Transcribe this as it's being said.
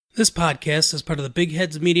This podcast is part of the Big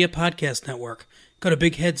Heads Media Podcast Network. Go to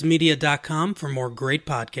bigheadsmedia.com for more great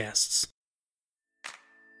podcasts.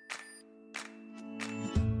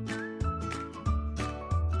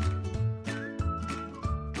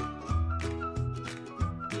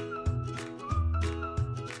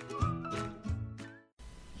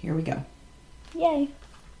 Here we go. Yay.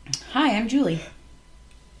 Hi, I'm Julie.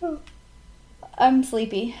 I'm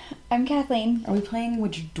sleepy. I'm Kathleen. Are we playing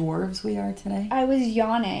which dwarves we are today? I was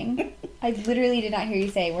yawning. I literally did not hear you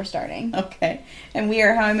say we're starting. Okay. And we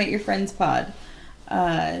are How I Met Your Friends pod.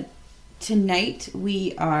 Tonight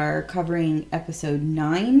we are covering episode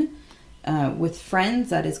 9 with Friends.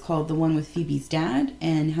 That is called The One with Phoebe's Dad.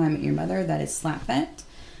 And How I Met Your Mother. That is Slap Bet.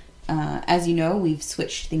 As you know, we've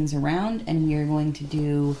switched things around and we are going to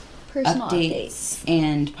do Personal updates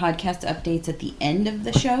and podcast updates at the end of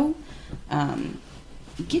the show.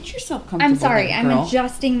 Get yourself comfortable. I'm sorry. there, I'm girl.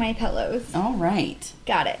 adjusting my pillows. All right.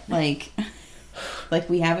 Got it. Like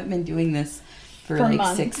we haven't been doing this for like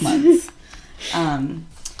months. 6 months.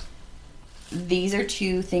 These are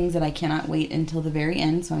two things that I cannot wait until the very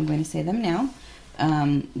end, so I'm going to say them now.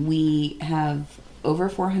 We have over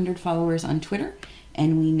 400 followers on Twitter,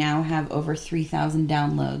 and we now have over 3,000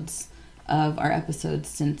 downloads of our episodes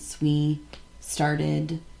since we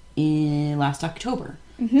started in last October.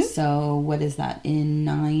 Mm-hmm. So what is that? In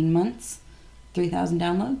 9 months? 3,000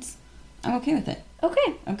 downloads? I'm okay with it.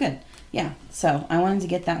 Okay. Oh, good. Yeah. So I wanted to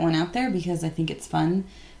get that one out there because I think it's fun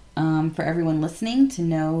for everyone listening to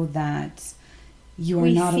know that you are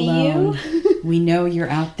We not see alone. you. We know you're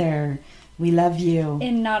out there. We love you.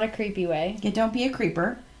 In not a creepy way. Yeah, don't be a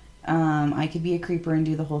creeper. I could be a creeper and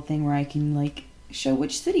do the whole thing where I can like show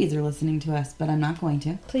which cities are listening to us, but I'm not going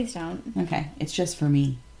to. Please don't. Okay. It's just for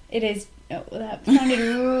me. It is. Oh, that sounded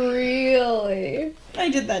really, I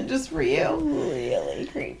did that just for you. really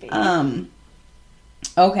creepy.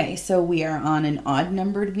 Okay, so we are on an odd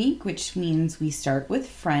numbered week, which means we start with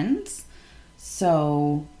Friends.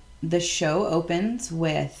 So the show opens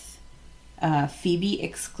with Phoebe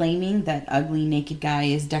exclaiming that ugly naked guy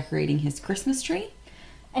is decorating his Christmas tree.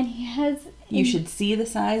 And he has... You should see the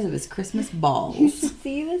size of his Christmas You balls. should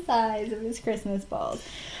see the size of his Christmas balls.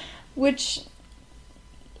 Which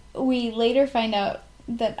we later find out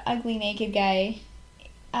that ugly naked guy,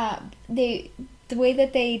 the way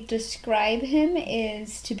that they describe him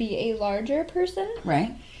is to be a larger person,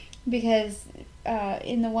 Right? because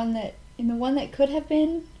in the one that could have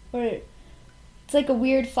been, or it's like a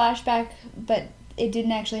weird flashback, but it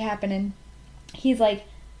didn't actually happen, and he's like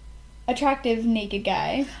attractive naked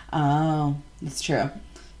guy. Oh, that's true.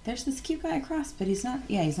 There's this cute guy across, but he's not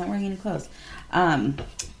wearing any clothes.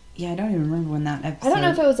 Yeah, I don't even remember when that episode... I don't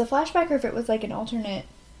know if it was a flashback or if it was like an alternate.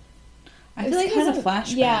 I feel like it was a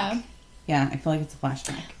flashback. Yeah. Yeah, I feel like it's a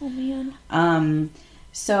flashback. Oh man.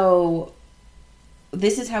 So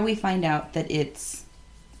this is how we find out that it's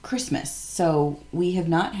Christmas. So we have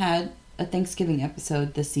not had a Thanksgiving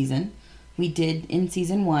episode this season. We did in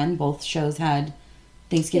season 1. Both shows had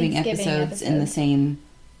Thanksgiving episodes in the same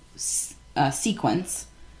sequence.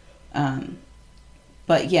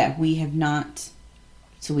 But yeah, we have not.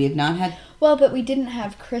 So we have not had. Well, but we didn't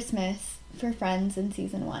have Christmas for Friends in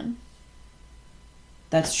season 1.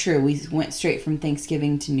 That's true. We went straight from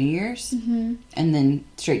Thanksgiving to New Year's, Mm-hmm. and then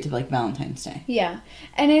straight to like Valentine's Day. Yeah,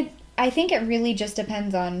 and I think it really just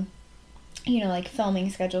depends on, like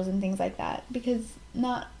filming schedules and things like that, because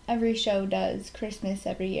not every show does Christmas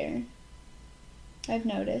every year. I've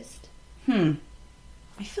noticed. I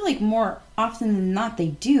feel like more often than not they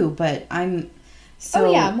do, but I'm so...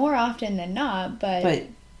 Oh yeah, more often than not, But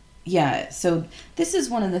yeah, so this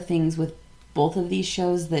is one of the things with both of these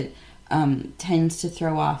shows that tends to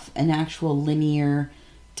throw off an actual linear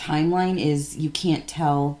timeline is you can't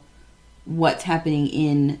tell what's happening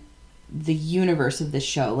in the universe of the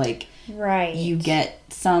show. Like, right. you get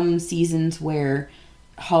some seasons where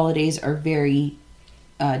holidays are very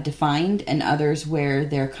defined and others where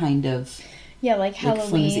they're kind of... Yeah, like Halloween.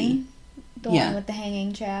 flimsy. The Yeah. one with the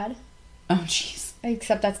hanging Chad. Oh, jeez.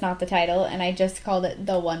 Except that's not the title, and I just called it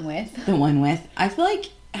The One With. The one with. I feel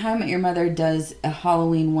like How I Met Your Mother does a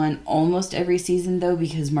Halloween one almost every season, though,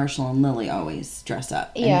 because Marshall and Lily always dress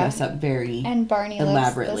up. And dress up very And Barney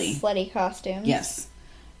elaborately. loves the slutty costumes. Yes.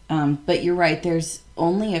 But you're right. There's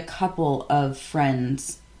only a couple of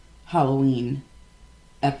Friends Halloween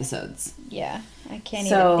episodes. Yeah. I can't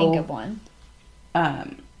even think of one.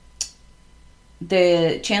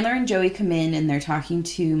 The Chandler and Joey come in and they're talking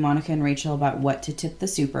to Monica and Rachel about what to tip the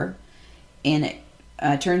super. And it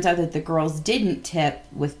turns out that the girls didn't tip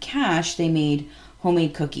with cash. They made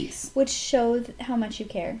homemade cookies. Which shows how much you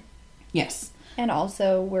care. Yes. And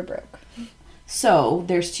also, we're broke. So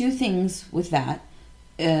there's two things with that.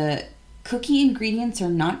 Cookie ingredients are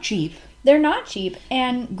not cheap. They're not cheap,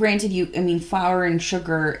 and Granted, flour and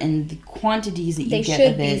sugar and the quantities that you they get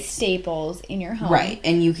should of be it, staples in your home. right?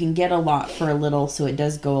 And you can get a lot for a little, so it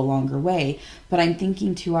does go a longer way. But I'm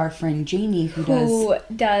thinking to our friend Jamie, who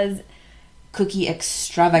does cookie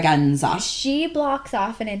extravaganza. She blocks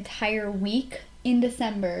off an entire week in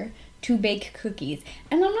December to bake cookies,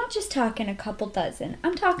 and I'm not just talking a couple dozen.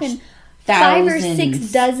 I'm talking 5 or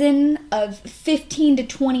 6 dozen of 15 to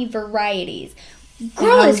 20 varieties.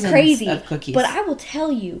 Girl is crazy, of cookies. But I will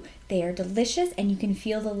tell you, they are delicious, and you can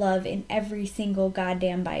feel the love in every single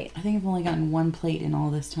goddamn bite. I think I've only gotten 1 plate in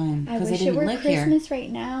all this time I because I wish didn't it were live Christmas here.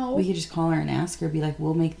 right now. We could just call her and ask her, be like,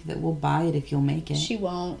 "We'll buy it if you'll make it." She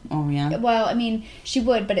won't. Oh yeah. Well, I mean, she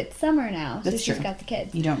would, but it's summer now, so That's she's true. got the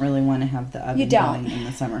kids. You don't really want to have the oven going in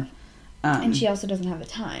the summer. And she also doesn't have the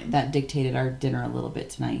time. That dictated our dinner a little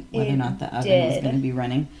bit tonight, whether or not the oven was did. going to be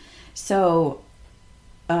running. So,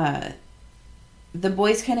 the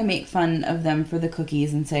boys kind of make fun of them for the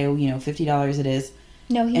cookies and say, $50 it is.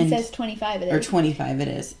 No, he says 25 it is. Or 25 it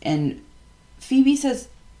is. And Phoebe says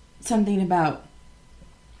something about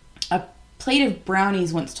a plate of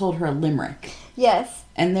brownies once told her a limerick. Yes.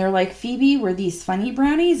 And they're like, "Phoebe, were these funny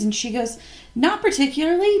brownies?" And she goes, "Not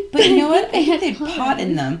particularly, but you know what? I think they'd pot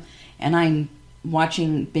in them." And I'm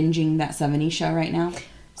binging that 70s show right now.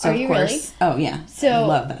 So Are you really? Oh, yeah. So I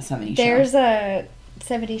love that 70s show. There's a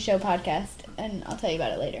 70s show podcast, and I'll tell you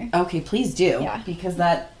about it later. Okay, please do. Yeah. Because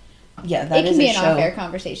that is a show. It can be an off-air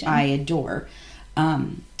conversation. I adore. But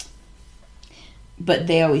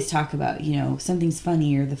they always talk about, something's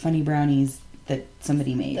funny or the funny brownies that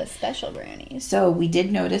somebody made. The special brownies. So we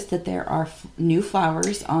did notice that there are new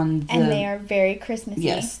flowers on the... And they are very Christmassy.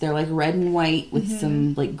 Yes, they're like red and white with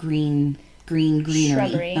some like greenery.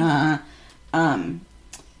 Shrubbery.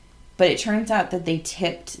 But it turns out that they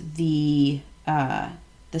tipped the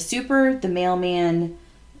super, the mailman,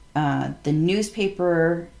 the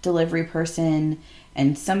newspaper delivery person,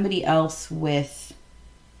 and somebody else with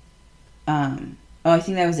I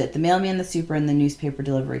think that was it. The mailman, the super, and the newspaper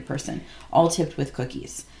delivery person all tipped with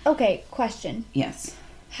cookies. Okay, question. Yes.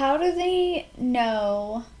 How do they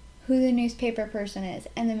know who the newspaper person is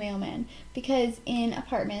and the mailman? Because in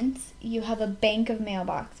apartments, you have a bank of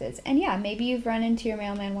mailboxes. And yeah, maybe you've run into your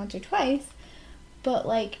mailman once or twice, but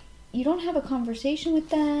you don't have a conversation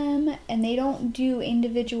with them, and they don't do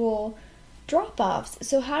individual drop-offs.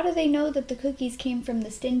 So how do they know that the cookies came from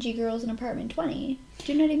the stingy girls in apartment 20?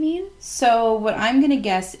 Do you know what I mean? So what I'm going to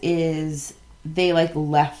guess is they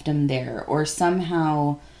left them there, or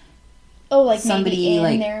somehow... Oh, somebody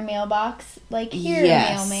maybe in their mailbox? Here,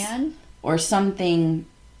 yes. mailman. Or something.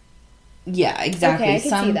 Yeah, exactly. Okay, I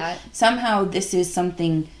can see that. Somehow this is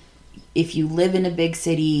something, if you live in a big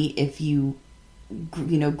city, if you,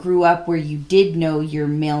 grew up where you did know your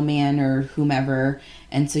mailman or whomever,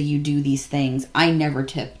 and so you do these things. I never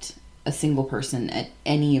tipped a single person at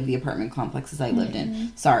any of the apartment complexes I lived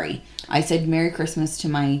in. Sorry. I said Merry Christmas to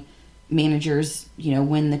my managers,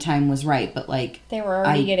 when the time was right, but they were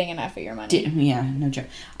already getting enough of your money. No joke.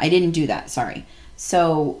 I didn't do that, sorry.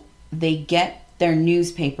 So they get their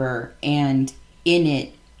newspaper, and in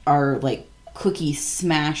it are cookies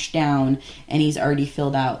smashed down, and he's already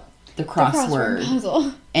filled out the crossword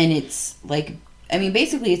puzzle. And it's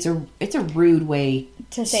basically it's a rude way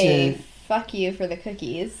to say fuck you for the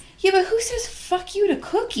cookies. Yeah, but who says fuck you to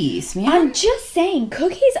cookies, man? I'm just saying,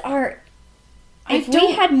 cookies are... If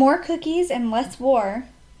we had more cookies and less war...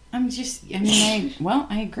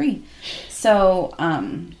 I agree. So,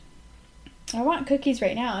 I want cookies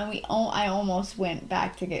right now, and I almost went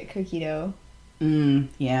back to get cookie dough.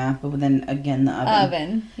 Yeah, but then again, the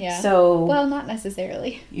oven. Yeah. So... Well, not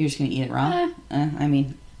necessarily. You're just going to eat it raw?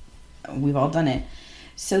 We've all done it.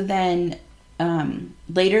 So then,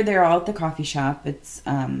 later they're all at the coffee shop. It's,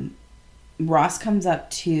 Ross comes up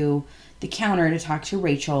to the counter to talk to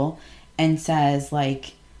Rachel and says,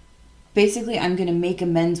 basically, I'm going to make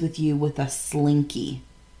amends with you with a slinky.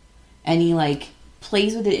 And he,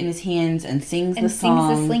 plays with it in his hands and sings the song.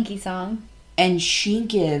 Sings the slinky song. And she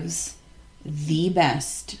gives the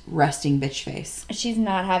best resting bitch face. She's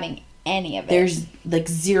not having any of it. There's,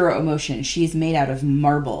 zero emotion. She's made out of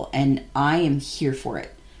marble, and I am here for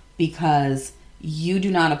it. Because you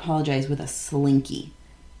do not apologize with a slinky.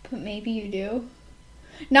 But maybe you do.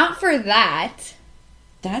 Not for that.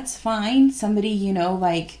 That's fine. Somebody,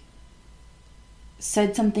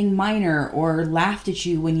 said something minor or laughed at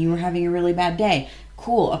you when you were having a really bad day.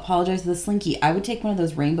 Cool. Apologize with a slinky. I would take one of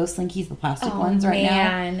those rainbow slinkies, the plastic ones right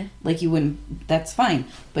now. You wouldn't... That's fine.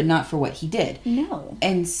 But not for what he did. No.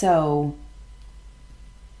 And so...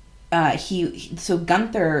 so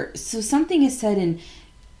Gunther, so something is said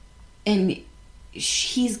and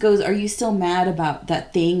he goes, are you still mad about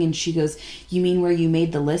that thing? And she goes, you mean where you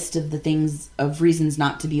made the list of the things of reasons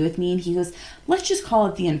not to be with me? And he goes, let's just call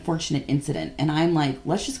it the unfortunate incident. And I'm like,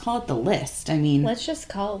 let's just call it the list. I mean, let's just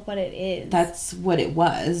call it what it is. That's what it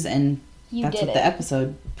was. And that's what the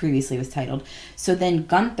episode previously was titled. So then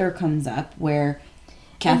Gunther comes up, where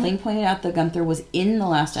Kathleen pointed out that Gunther was in the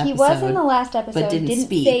last episode. He was in the last episode, but didn't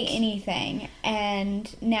speak. Say anything.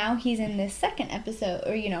 And now he's in this second episode,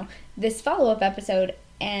 or, this follow-up episode,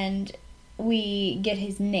 and we get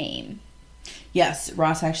his name. Yes,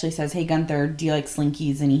 Ross actually says, hey, Gunther, do you like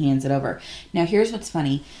Slinkies? And he hands it over. Now, here's what's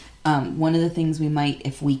funny. One of the things we might,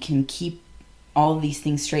 if we can keep all of these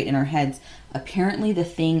things straight in our heads, apparently the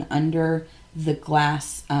thing under the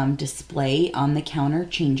glass display on the counter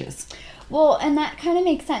changes. Well, and that kind of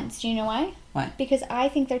makes sense. Do you know why? Why? Because I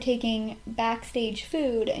think they're taking backstage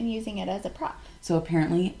food and using it as a prop. So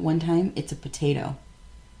apparently, one time, it's a potato.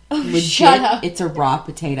 Oh, Legit, shut up. It's a raw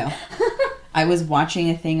potato. I was watching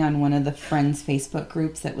a thing on one of the Friends Facebook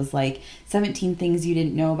groups that was like 17 things you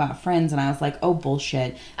didn't know about Friends, and I was like, oh,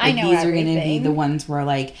 bullshit. I know these are going to be everything. the ones where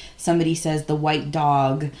like somebody says the white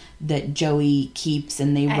dog that Joey keeps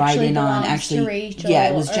and they ride in on. To Rachel, yeah,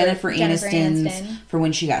 it was Jennifer Jennifer Aniston's for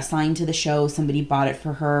when she got signed to the show. Somebody bought it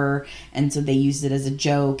for her, and so they used it as a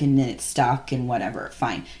joke, and then it stuck and whatever.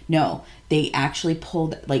 Fine. No, they actually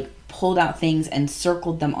pulled out things and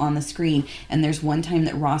circled them on the screen. And there's one time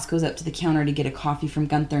that Ross goes up to the counter to get a coffee from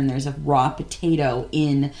Gunther, and there's a raw potato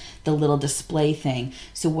in the little display thing.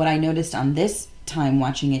 So what I noticed on this time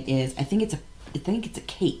watching it is, I think it's a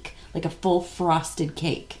cake, like a full frosted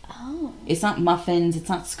cake. Oh. It's not muffins, it's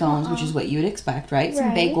not scones, which is what you would expect, right?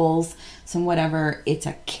 Some bagels, some whatever. It's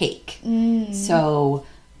a cake. So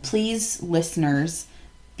please, listeners,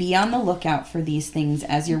 be on the lookout for these things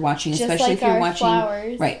as you're watching, just especially like if you're our watching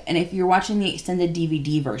flowers. Right. And if you're watching the extended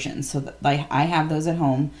DVD version, so that I have those at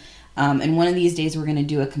home. And one of these days we're going to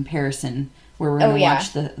do a comparison where we're going to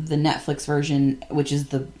watch the Netflix version, which is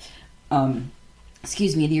the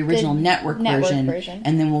the original network version,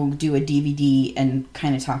 and then we'll do a DVD and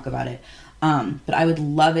kind of talk about it. But I would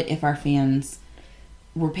love it if our fans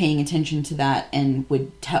were paying attention to that and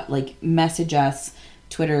would message us,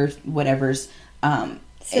 Twitter, whatever's.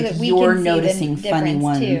 So if that we you're can see noticing the funny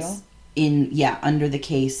difference, ones under the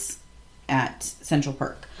case at Central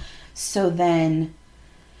Perk. So then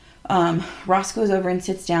Ross goes over and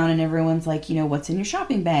sits down, and everyone's like, what's in your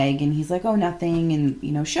shopping bag? And he's like, oh, nothing,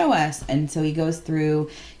 and show us. And so he goes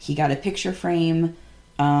through. He got a picture frame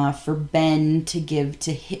for Ben to give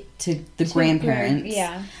to the grandparents.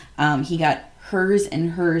 He got hers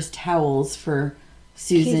and hers towels for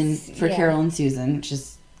Susan, Carol and Susan, which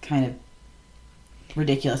is kind of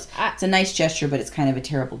ridiculous. It's a nice gesture, but it's kind of a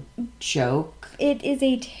terrible joke. It is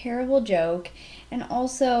a terrible joke, and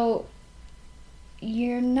also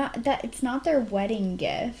it's not their wedding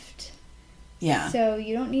gift. Yeah. So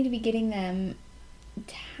you don't need to be getting them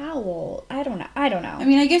towel. I don't know. I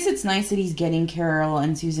mean, I guess it's nice that he's getting Carol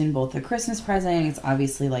and Susan both a Christmas present. It's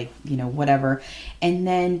obviously whatever. And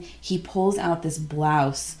then he pulls out this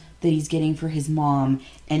blouse that he's getting for his mom,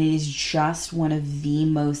 and it is just one of the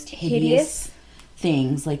most hideous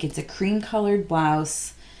things. Like, it's a cream-colored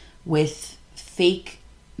blouse with fake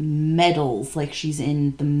medals, like she's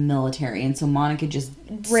in the military. And so Monica just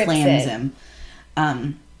slams him.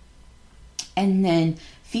 And then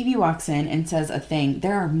Phoebe walks in and says a thing.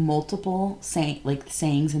 There are multiple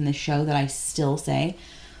sayings in this show that I still say.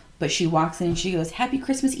 But she walks in and she goes, Happy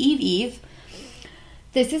Christmas Eve, Eve.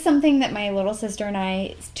 This is something that my little sister and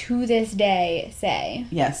I, to this day, say.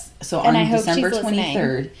 Yes. So on December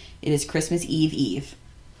 23rd, it is Christmas Eve, Eve.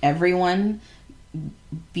 Everyone,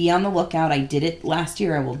 be on the lookout. I did it last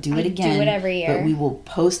year. I will do it again. Do it every year. But we will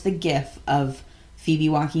post the GIF of Phoebe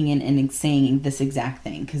walking in and saying this exact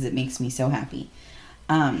thing because it makes me so happy.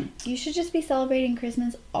 You should just be celebrating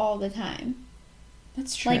Christmas all the time.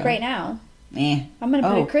 That's true. Like right now. I'm going to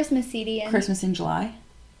put a Christmas CD in. Christmas in July?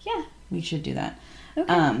 Yeah. We should do that.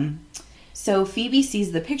 Okay. So Phoebe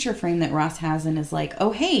sees the picture frame that Ross has and is like,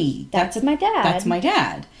 oh, hey, that's my dad. That's my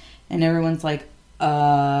dad. And everyone's like, what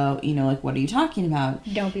are you talking about?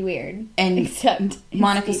 Don't be weird. And except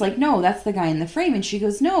Monica's like, no, that's the guy in the frame. And she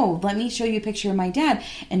goes, no, let me show you a picture of my dad.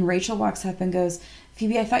 And Rachel walks up and goes,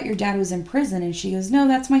 Phoebe, I thought your dad was in prison. And she goes, no,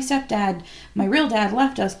 that's my stepdad. My real dad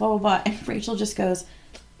left us, blah, blah, blah. And Rachel just goes,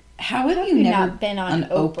 how have you never not been on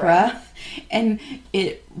Oprah? And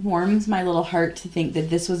it warms my little heart to think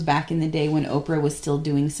that this was back in the day when Oprah was still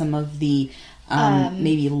doing some of the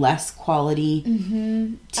maybe less quality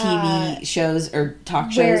TV shows or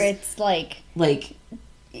talk shows. Where it's like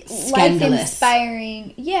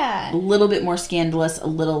life-inspiring. Yeah. A little bit more scandalous, a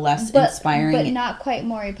little less inspiring. But not quite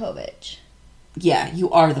Maury Povich. Yeah, you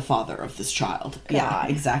are the father of this child. God. Yeah,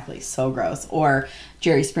 exactly. So gross. Or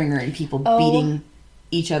Jerry Springer and people beating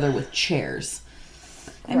each other with chairs.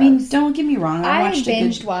 Gross. I mean, don't get me wrong. I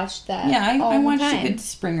watched that. Yeah, I watched a good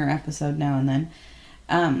Springer episode now and then.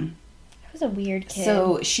 He was a weird kid.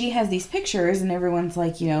 So she has these pictures, and everyone's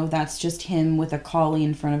like, that's just him with a collie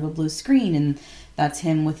in front of a blue screen, and that's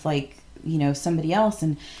him with somebody else.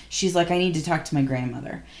 And she's like, I need to talk to my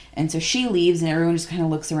grandmother. And so she leaves, and everyone just kind of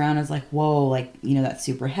looks around and is like, whoa, that's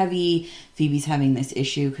super heavy. Phoebe's having this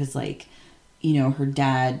issue because, her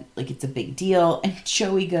dad, it's a big deal. And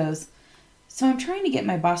Joey goes, so I'm trying to get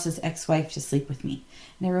my boss's ex-wife to sleep with me.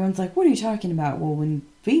 And everyone's like, what are you talking about? Well, when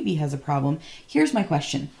Phoebe has a problem, here's my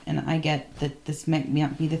question. And I get that this might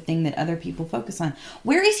not be the thing that other people focus on.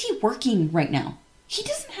 Where is he working right now? He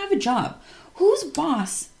doesn't have a job. Who's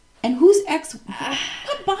boss and who's ex?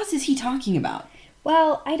 What boss is he talking about?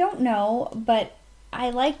 Well, I don't know, but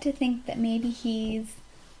I like to think that maybe he's...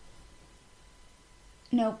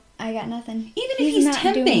 Nope, I got nothing. Even if he's not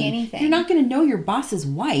temping, doing anything. You're not going to know your boss's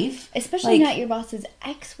wife. Especially not your boss's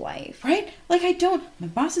ex-wife. Right? My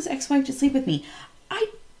boss's ex-wife to sleep with me. I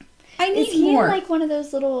need Is he more. in, one of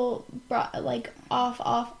those little,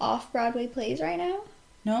 off Broadway plays right now?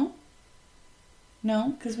 No,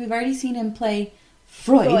 because we've already seen him play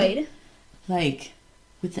Freud.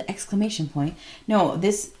 With the exclamation point. No,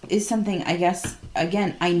 this is something, I guess,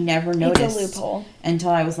 again, I never noticed. It's a loophole. Until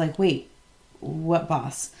I was like, wait, what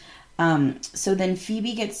boss? So then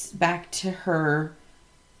Phoebe gets back to her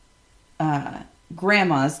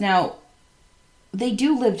grandma's. Now, they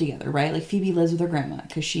do live together, right? Phoebe lives with her grandma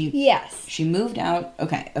because she moved out,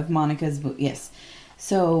 of Monica's, yes.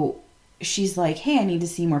 So she's like, hey, I need to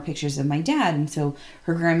see more pictures of my dad. And so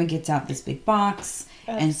her grandma gets out this big box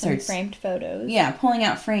and starts framed photos. Yeah, pulling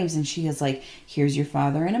out frames. And she is like, here's your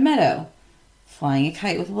father in a meadow, flying a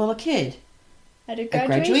kite with a little kid. At a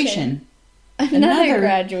graduation. Another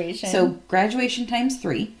graduation. So graduation times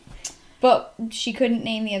 3. But she couldn't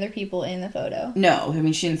name the other people in the photo. No,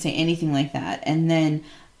 she didn't say anything like that. And then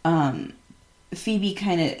Phoebe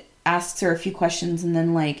kind of asks her a few questions, and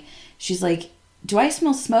then she's like, do I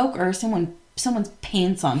smell smoke or someone's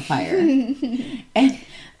pants on fire? And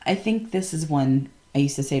I think this is one I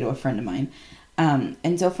used to say to a friend of mine.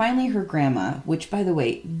 And so finally her grandma, which by the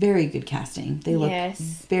way, very good casting. They look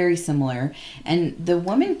very similar. And the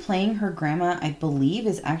woman playing her grandma, I believe,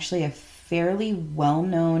 is actually a fairly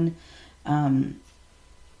well-known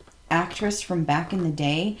actress from back in the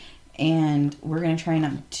day. And we're going to try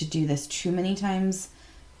not to do this too many times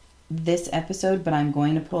this episode, but I'm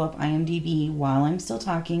going to pull up IMDb while I'm still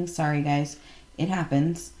talking. Sorry, guys. It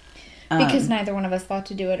happens. Because neither one of us thought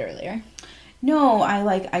to do it earlier. No,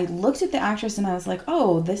 I looked at the actress and I was like,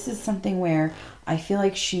 oh, this is something where I feel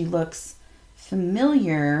like she looks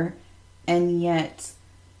familiar, and yet,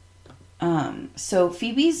 so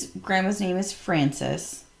Phoebe's grandma's name is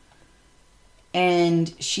Frances,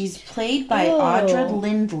 and she's played by Audra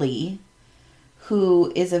Lindley,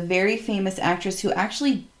 who is a very famous actress who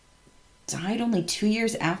actually died only 2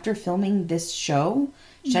 years after filming this show.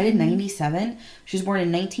 She died in 1997. She was born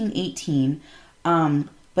in 1918.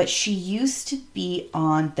 But she used to be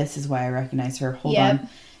on... This is why I recognize her. Hold on.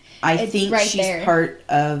 I think she's part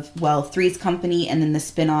of, Three's Company and then the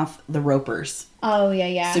spinoff, The Ropers. Oh,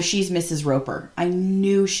 yeah. So she's Mrs. Roper. I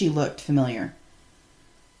knew she looked familiar.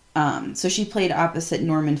 So she played opposite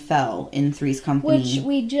Norman Fell in Three's Company. Which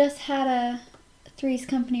we just had a Three's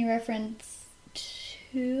Company reference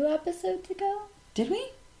 2 episodes ago. Did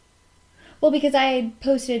we? Well, because I had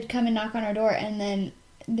posted Come and Knock on Our Door, and then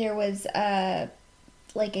there was a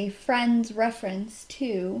Friends reference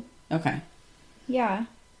too. Okay. Yeah.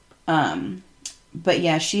 But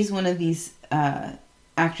yeah, she's one of these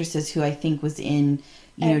actresses who I think was in,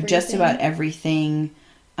 just about everything.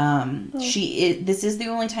 This is the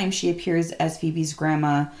only time she appears as Phoebe's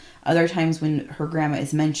grandma. Other times when her grandma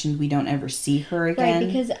is mentioned, we don't ever see her again. Right,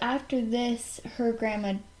 because after this, her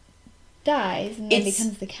grandma dies and then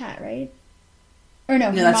becomes the cat, right? Or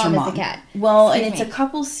no, that's her mom is the cat. Well, and it's a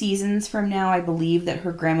couple seasons from now, I believe, that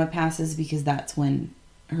her grandma passes, because that's when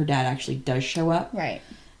her dad actually does show up. Right.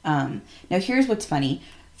 Now, here's what's funny.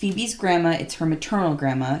 Phoebe's grandma, it's her maternal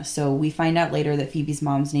grandma, so we find out later that Phoebe's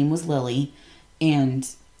mom's name was Lily, and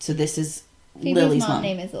so this is Lily's mom. Phoebe's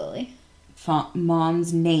name is Lily.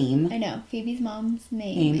 Mom's name. I know. Phoebe's mom's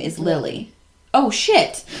name is Lily. Oh,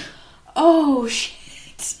 shit! Oh,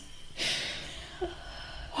 shit!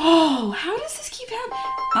 Oh, how does this keep happening?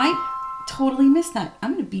 I totally missed that.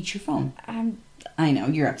 I'm going to beat your phone. I know,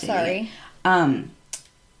 you're up to Sorry.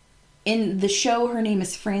 In the show, her name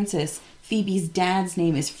is Frances. Phoebe's dad's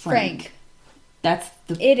name is Frank. That's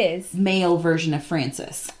the It is. male version of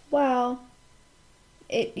Frances. Well,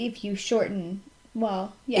 if you shorten,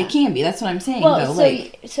 well, yeah. It can be. That's what I'm saying, Well, though.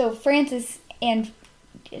 so Frances and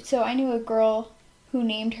so I knew a girl who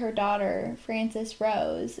named her daughter Frances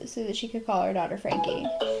Rose so that she could call her daughter Frankie.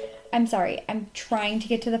 I'm sorry. I'm trying to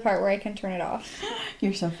get to the part where I can turn it off.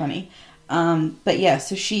 You're so funny. But yeah,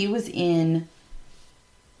 so she was in...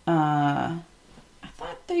 I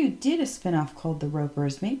thought they did a spinoff called The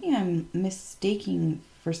Ropers. Maybe I'm mistaking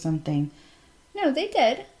for something. No, they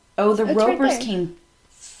did. Oh, The It's right Ropers there. came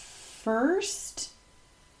first?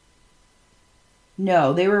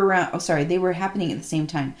 No, they were around... Oh, sorry. They were happening at the same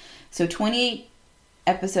time. So 28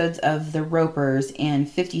 episodes of The Ropers and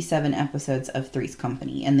 57 episodes of Three's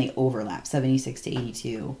Company. And they overlap. 76 to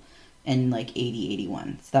 82 and like 80,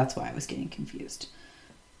 81. So that's why I was getting confused.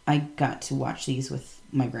 I got to watch these with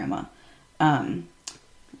my grandma.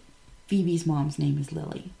 Phoebe's mom's name is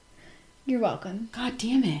Lily. You're welcome. God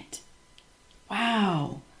damn it.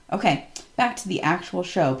 Wow. Okay, back to the actual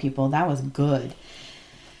show, people. That was good.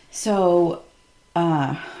 So,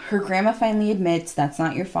 her grandma finally admits that's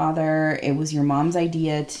not your father. It was your mom's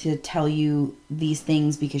idea to tell you these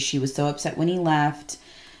things because she was so upset when he left.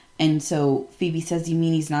 And so Phoebe says, you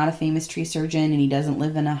mean he's not a famous tree surgeon and he doesn't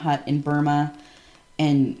live in a hut in Burma?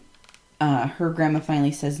 And her grandma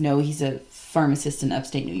finally says, no, he's a pharmacist in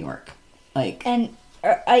upstate New York. Like, And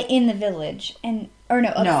in the village, upstate.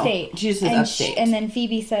 No, she just says and upstate. And then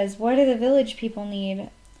Phoebe says, "What do the village people need?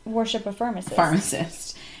 Worship a pharmacist."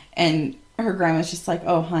 Pharmacist. And her grandma's just like,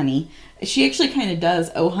 oh, honey. She actually kind of does,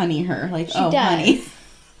 oh, honey, her. Like, She oh, does. honey.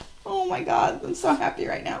 Oh, my God. I'm so happy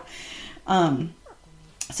right now.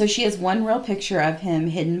 So she has one real picture of him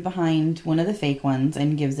hidden behind one of the fake ones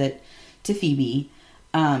and gives it to Phoebe.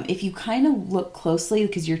 If you kind of look closely,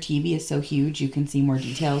 because your TV is so huge, you can see more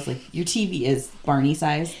details. Like, your TV is Barney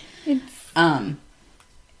size.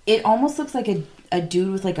 It almost looks like a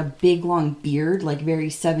dude with, like, a big, long beard, like, very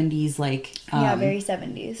 70s, like... Yeah, very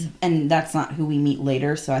 70s. And that's not who we meet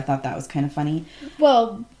later, so I thought that was kind of funny.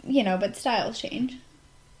 Well, but styles change.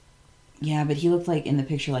 Yeah, but he looked like, in the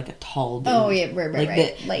picture, like a tall dude. Oh, yeah,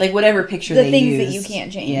 right. Like whatever picture the they things use. that you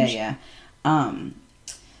can't change. Yeah.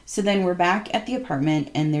 So then we're back at the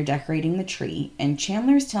apartment, and they're decorating the tree. And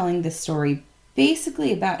Chandler's telling this story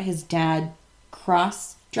basically about his dad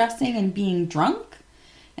cross-dressing and being drunk.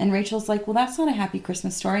 And Rachel's like, well, that's not a happy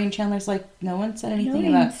Christmas story. And Chandler's like, no one said anything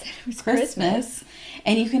about Christmas.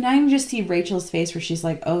 And you can now just see Rachel's face where she's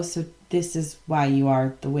like, oh, so this is why you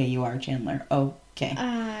are the way you are, Chandler. Okay.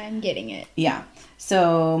 I'm getting it. Yeah.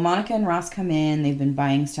 So Monica and Ross come in. They've been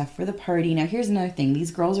buying stuff for the party. Now, here's another thing.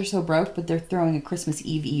 These girls are so broke, but they're throwing a Christmas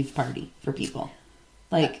Eve party for people.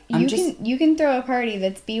 Like, you can throw a party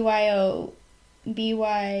that's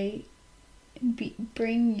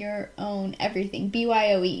bring your own everything.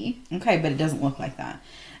 BYOE. Okay, but it doesn't look like that.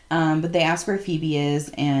 But they ask where Phoebe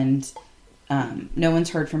is, and no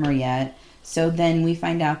one's heard from her yet. So then we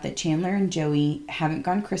find out that Chandler and Joey haven't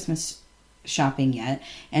gone Christmas shopping yet.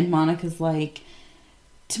 And Monica's like,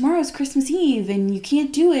 tomorrow's Christmas Eve, and you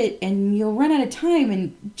can't do it, and you'll run out of time.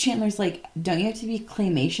 And Chandler's like, don't you have to be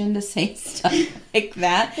claymation to say stuff like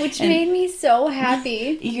that? Which made me so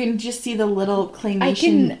happy. You can just see the little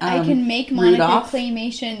claymation. I can make Monica Rudolph.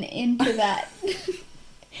 claymation into that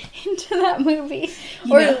into that movie,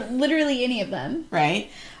 You or know? literally any of them. Right?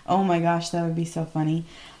 Oh my gosh, that would be so funny.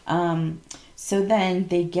 So then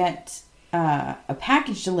they get a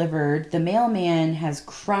package delivered. The mailman has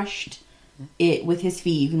crushed it with his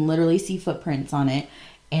feet. You can literally see footprints on it.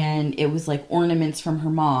 And it was like ornaments from her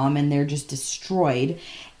mom, and they're just destroyed.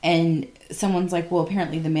 And someone's like, well,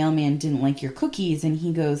 apparently the mailman didn't like your cookies. And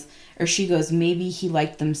she goes, maybe he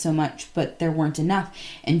liked them so much, but there weren't enough.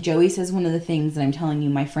 And Joey says one of the things that I'm telling you,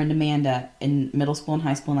 my friend Amanda in middle school and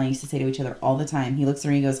high school and I used to say to each other all the time. He looks at her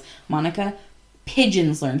and he goes, Monica,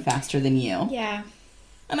 pigeons learn faster than you. Yeah.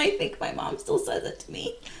 And I think my mom still says it to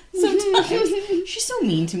me sometimes. She's so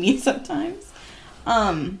mean to me sometimes.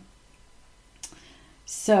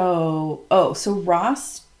 So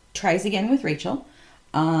Ross tries again with Rachel.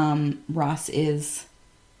 Ross is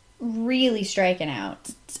Really striking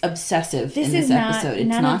out. obsessive This in this is not. episode. It's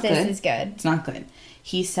None not of this good. is good. It's not good.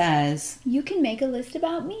 He says, You can make a list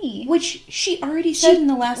about me. which she already said in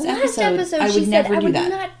the last episode. I she would said, never I do would that.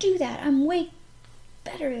 not do that. I'm way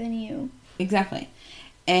better than you. Exactly.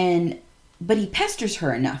 But he pesters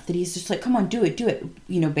her enough that he's just like, come on, do it,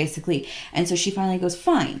 basically. And so she finally goes,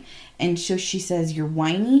 fine. And so she says, you're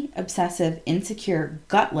whiny, obsessive, insecure,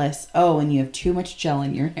 gutless. Oh, and you have too much gel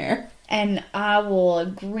in your hair. And I will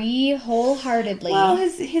agree wholeheartedly. Well,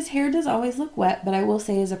 his hair does always look wet, but I will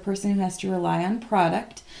say as a person who has to rely on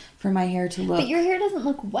product for my hair to look... But your hair doesn't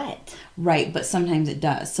look wet. Right, but sometimes it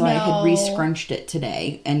does. So I had No. re-scrunched it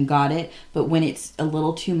today and got it. But when it's a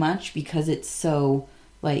little too much, because it's so,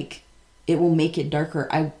 like, it will make it darker.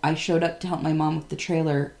 I showed up to help my mom with the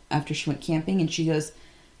trailer after she went camping, and she goes,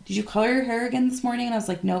 "Did you color your hair again this morning?" And I was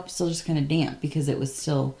like, "Nope, still just kind of damp," because it was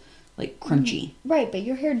still, like, crunchy. Right, but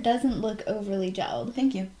your hair doesn't look overly gelled.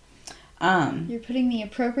 Thank you. You're putting the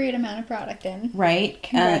appropriate amount of product in. Right.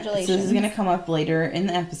 Congratulations. So this is going to come up later in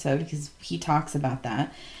the episode because he talks about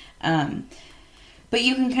that. But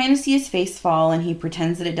you can kind of see his face fall, and he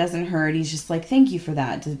pretends that it doesn't hurt. He's just like, "Thank you for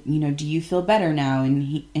that. Do you feel better now?"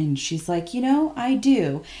 And she's like, "I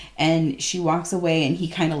do." And she walks away, and he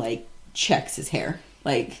kind of like checks his hair,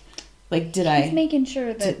 like did I? He's making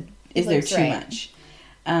sure that Is there looks too right. much?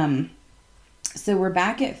 So we're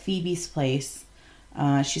back at Phoebe's place.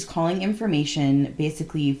 She's calling information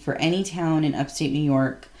basically for any town in upstate New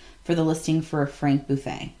York for the listing for a Frank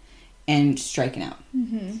buffet and striking out.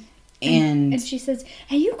 Mm-hmm. And she says,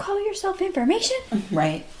 "And you call yourself information?"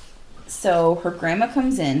 right. So her grandma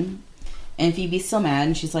comes in, and Phoebe's still mad,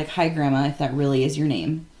 and she's like, "Hi, Grandma, if that really is your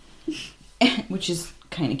name," which is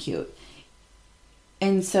kind of cute.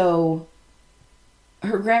 And so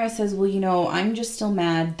her grandma says, "Well, I'm just still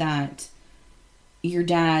mad that your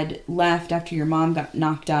dad left after your mom got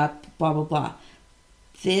knocked up, blah, blah, blah."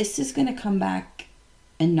 This is going to come back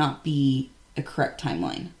and not be a correct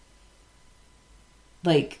timeline.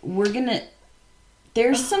 Like,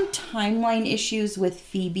 there's some timeline issues with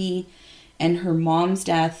Phoebe and her mom's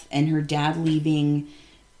death and her dad leaving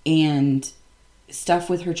and stuff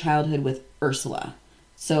with her childhood with Ursula.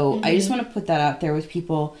 So I just want to put that out there with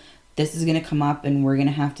people. This is going to come up, and we're going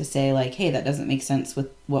to have to say, like, hey, that doesn't make sense with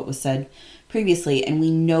what was said previously. And we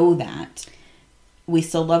know that. We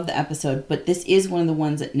still love the episode, but this is one of the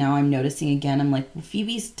ones that now I'm noticing again. I'm like, well,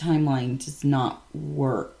 Phoebe's timeline does not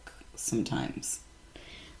work sometimes.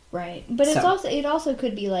 Right, but it also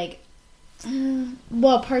could be like,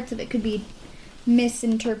 parts of it could be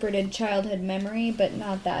misinterpreted childhood memory, but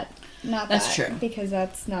not that. That's true, because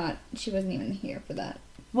that's not. She wasn't even here for that.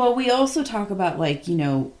 Well, we also talk about, like,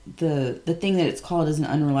 the thing that it's called is an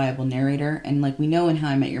unreliable narrator, and like we know in How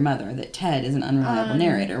I Met Your Mother that Ted is an unreliable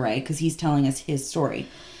narrator, right? Because he's telling us his story.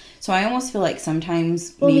 So I almost feel like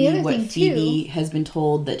sometimes maybe what Phoebe has been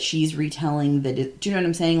told that she's retelling do you know what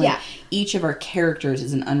I'm saying? Like, each of our characters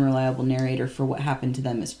is an unreliable narrator for what happened to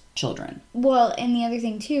them as children. Well, and the other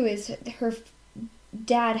thing too is her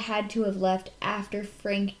dad had to have left after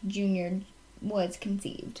Frank Jr. was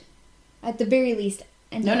conceived. At the very least.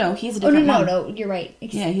 No, he's a different mom. No, you're right.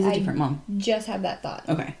 Yeah, he's a different mom. Just had that thought.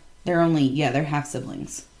 Okay. They're half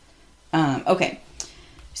siblings. Okay.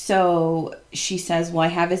 So she says, well, I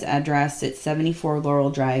have his address. It's 74 Laurel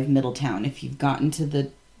Drive, Middletown. If you've gotten to the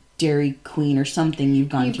Dairy Queen or something, you've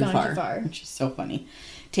gone too far. Which is so funny.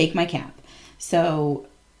 Take my cab. So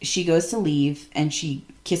she goes to leave, and she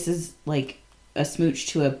kisses, like, a smooch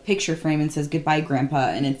to a picture frame and says, "Goodbye, Grandpa,"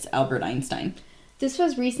 and it's Albert Einstein. This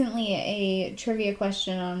was recently a trivia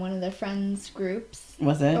question on one of the Friends groups.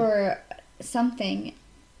 Was it? Or something.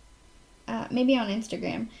 Maybe on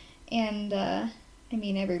Instagram. And,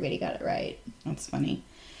 everybody got it right. That's funny.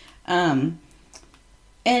 And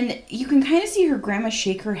you can kind of see her grandma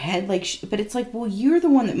shake her head, like, but it's like, well, you're the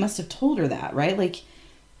one that must have told her that, right? Like,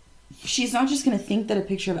 she's not just going to think that a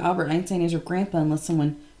picture of Albert Einstein is her grandpa unless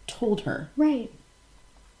someone told her. Right.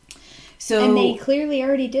 So, and they clearly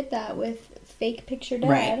already did that with fake picture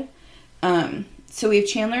dad. Right. So we have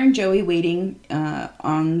Chandler and Joey waiting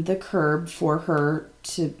on the curb for her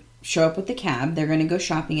to show up with the cab. They're going to go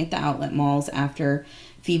shopping at the outlet malls after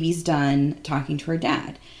Phoebe's done talking to her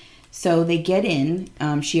dad. So they get in.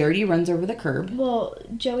 She already runs over the curb. Well,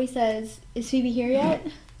 Joey says, "Is Phoebe here yet?"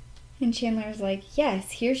 And Chandler's like, "Yes,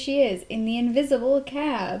 here she is, in the invisible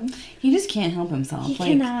cab." He just can't help himself. He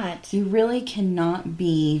cannot. He really cannot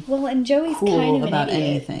be and Joey's cool kind of about an idiot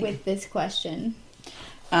anything with this question.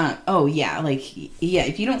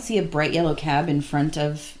 If you don't see a bright yellow cab in front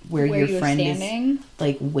of where your friend standing. is,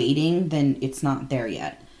 like, waiting, then it's not there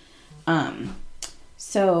yet.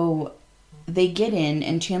 So they get in,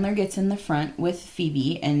 and Chandler gets in the front with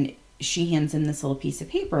Phoebe, and she hands him this little piece of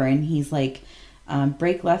paper, and he's like,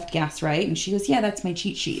 brake left, gas right, and she goes, "Yeah, that's my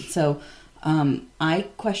cheat sheet." So I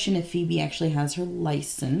question if Phoebe actually has her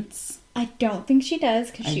license. I don't think she does,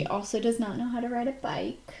 because she also does not know how to ride a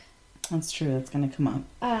bike. That's true. That's going to come up.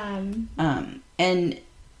 And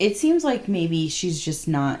it seems like maybe she's just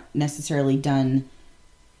not necessarily done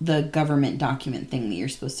the government document thing that you're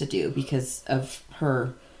supposed to do because of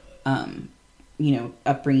her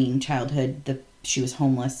upbringing, childhood, she was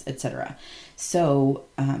homeless, etc. So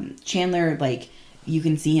Chandler, like, you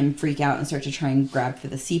can see him freak out and start to try and grab for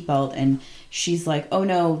the seatbelt, and she's like, oh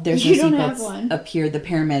no, there's no seatbelts up here. The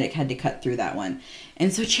paramedic had to cut through that one.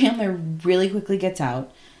 And so Chandler really quickly gets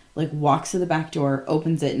out, like, walks to the back door,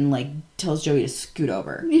 opens it, and, like, tells Joey to scoot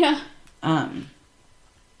over. Yeah.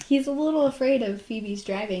 He's a little afraid of Phoebe's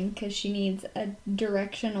driving because she needs a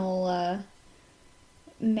directional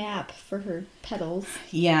map for her pedals.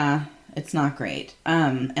 Yeah, it's not great.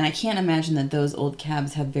 And I can't imagine that those old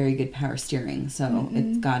cabs have very good power steering, so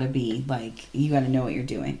it's gotta be, like, you gotta know what you're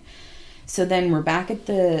doing. So then we're back at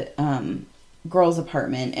the girls'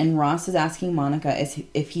 apartment, and Ross is asking Monica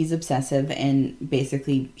if he's obsessive, and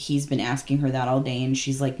basically he's been asking her that all day, and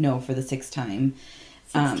she's like, no, for the 6th time.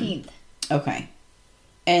 16th. Okay.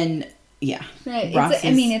 And, yeah. Right.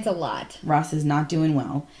 It's a lot. Ross is not doing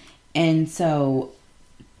well. And so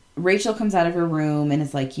Rachel comes out of her room and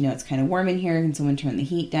is like, it's kind of warm in here. Can someone turn the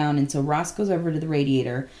heat down? And so Ross goes over to the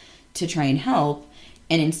radiator to try and help,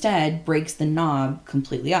 and instead breaks the knob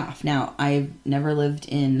completely off. Now, I've never lived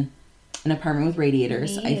in an apartment with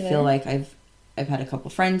radiators. I feel like I've had a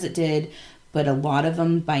couple friends that did, but a lot of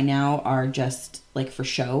them by now are just, like, for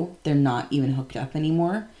show. They're not even hooked up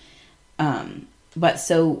anymore. But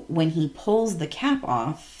so when he pulls the cap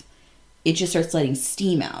off, it just starts letting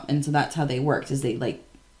steam out. And so that's how they worked, is they, like,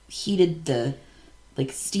 heated the,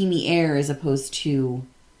 like, steamy air as opposed to,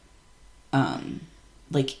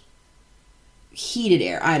 like, heated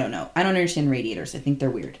air. I don't know. I don't understand radiators. I think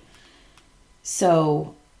they're weird.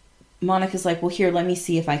 So Monica's like, well, here, let me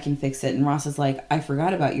see if I can fix it. And Ross is like, I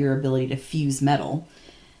forgot about your ability to fuse metal.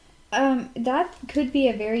 That could be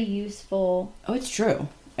a very useful... Oh, it's true.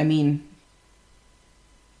 I mean,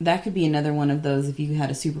 that could be another one of those if you had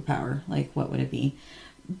a superpower. Like, what would it be?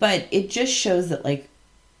 But it just shows that, like,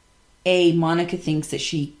 Monica thinks that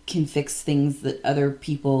she can fix things that other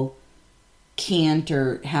people can't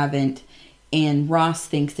or haven't. And Ross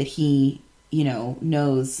thinks that he,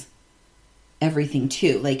 knows everything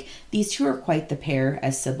too. Like, these two are quite the pair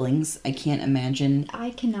as siblings. I can't imagine.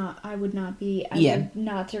 I would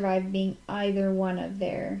not survive being either one of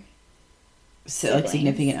their like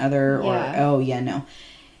significant other no.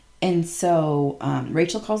 And so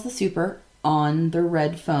Rachel calls the super on the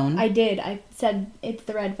red phone. I did. I said it's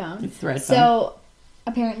the red phone. It's the red phone. So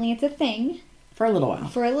apparently it's a thing. For a little while.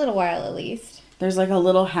 For a little while at least. There's like a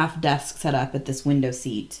little half desk set up at this window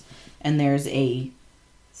seat, and there's a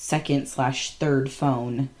second/third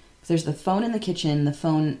phone. There's the phone in the kitchen, the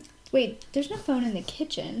phone... Wait, there's no phone in the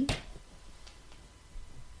kitchen.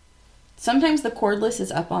 Sometimes the cordless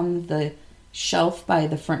is up on the shelf by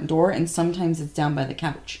the front door, and sometimes it's down by the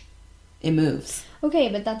couch. It moves. Okay,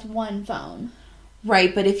 but that's one phone.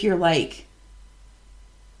 Right, but if you're like...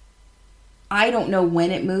 I don't know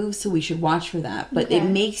when it moves, so we should watch for that. But It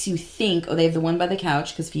makes you think, they have the one by the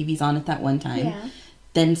couch, because Phoebe's on it that one time. Yeah.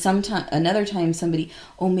 Then another time somebody,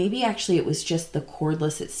 maybe actually it was just the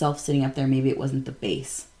cordless itself sitting up there. Maybe it wasn't the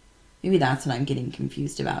base. Maybe that's what I'm getting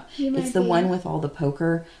confused about. It's the one with all the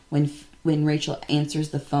poker. When Rachel answers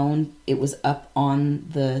the phone, it was up on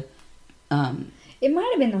the... It might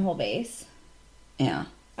have been the whole base. Yeah.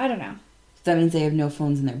 I don't know. That means they have no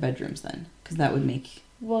phones in their bedrooms then. Because that would make...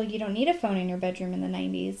 Well, you don't need a phone in your bedroom in the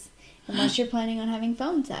 90s. Unless you're planning on having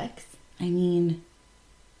phone sex. I mean...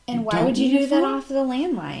 And why would you do that off the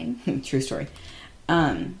landline? True story.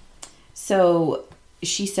 So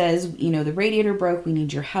she says, the radiator broke. We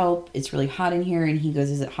need your help. It's really hot in here. And he goes,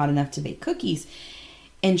 is it hot enough to bake cookies?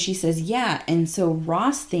 And she says, yeah. And so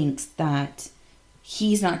Ross thinks that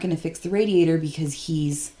he's not going to fix the radiator because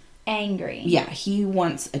he's... angry. Yeah, he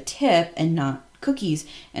wants a tip and not cookies.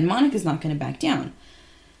 And Monica's not going to back down.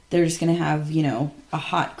 They're just going to have, a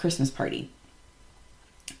hot Christmas party.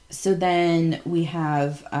 So then we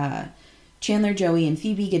have Chandler, Joey, and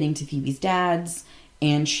Phoebe getting to Phoebe's dad's,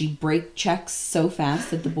 and she brake checks so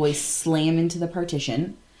fast that the boys slam into the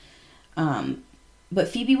partition. But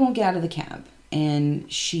Phoebe won't get out of the cab,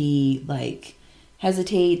 and she,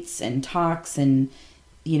 hesitates and talks and,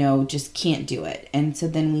 just can't do it. And so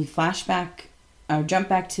then we jump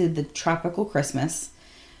back to the tropical Christmas.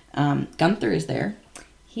 Gunther is there.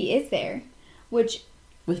 He is there, which...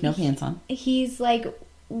 With no pants on. He's,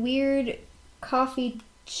 weird coffee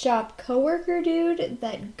shop coworker dude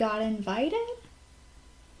that got invited?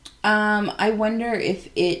 I wonder if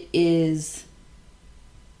it is...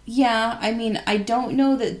 Yeah, I mean, I don't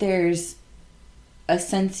know that there's a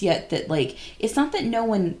sense yet that, it's not that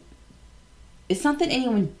anyone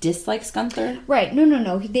dislikes Gunther. Right,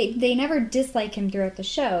 no. They never dislike him throughout the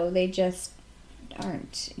show. They just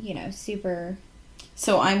aren't, super...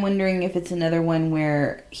 So I'm wondering if it's another one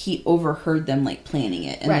where he overheard them like planning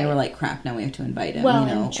it, and they were like, "Crap, now we have to invite him." Well,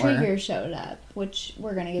 you know, and Trigger showed up, which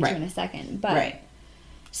we're gonna get to in a second. But right.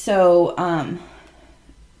 So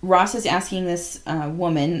Ross is asking this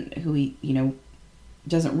woman who he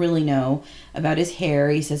doesn't really know about his hair.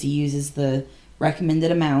 He says he uses the recommended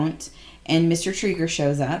amount, and Mr. Trigger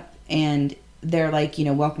shows up, and they're like,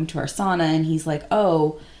 welcome to our sauna, and he's like,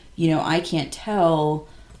 oh, I can't tell.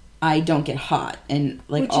 I don't get hot, and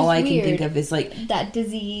like all I can think of is like that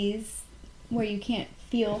disease where you can't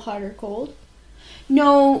feel hot or cold.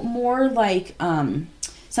 No, more like some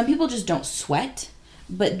people just don't sweat,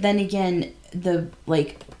 but then again,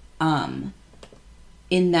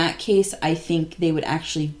 in that case, I think they would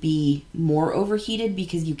actually be more overheated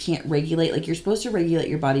because you can't regulate. Like, you're supposed to regulate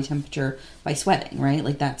your body temperature by sweating, right?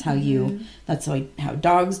 Like, that's how that's how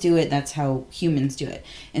dogs do it. That's how humans do it.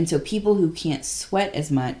 And so people who can't sweat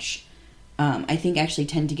as much, I think actually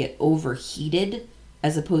tend to get overheated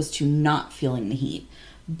as opposed to not feeling the heat.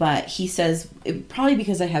 But he says, probably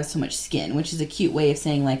because I have so much skin, which is a cute way of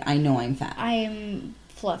saying, like, I know I'm fat. I am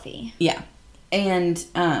fluffy. Yeah. And,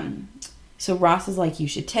 so Ross is like, you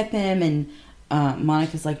should tip him, and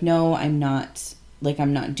Monica's like, no, I'm not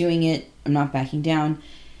doing it. I'm not backing down.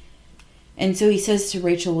 And so he says to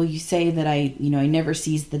Rachel, well, you say that I never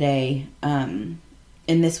seized the day. And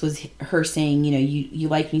this was her saying, you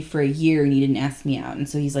liked me for a year and you didn't ask me out. And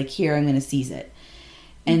so he's like, here, I'm going to seize it.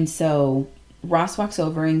 And so Ross walks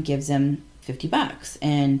over and gives him $50.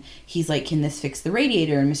 And he's like, can this fix the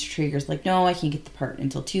radiator? And Mr. Trigger's like, no, I can't get the part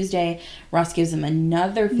until Tuesday. Ross gives him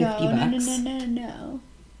another $50. No.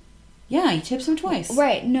 Yeah, he tips him twice.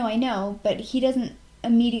 Right. No, I know. But he doesn't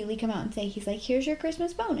immediately come out and say, he's like, here's your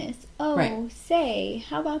Christmas bonus. Oh, right. Say,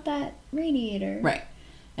 how about that radiator? Right.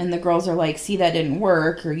 And the girls are like, see, that didn't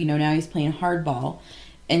work. Or, now he's playing hardball.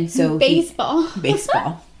 And so baseball.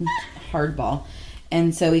 Hardball.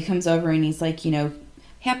 And so he comes over and he's like,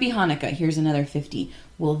 Happy Hanukkah, here's another 50.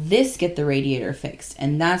 Will this get the radiator fixed?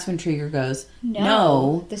 And that's when Trigger goes,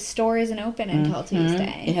 no. The store isn't open until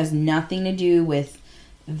Tuesday. It has nothing to do with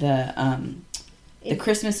the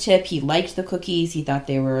Christmas tip. He liked the cookies. He thought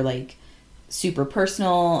they were like super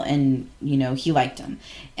personal, and he liked them.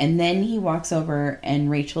 And then he walks over and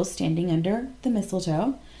Rachel's standing under the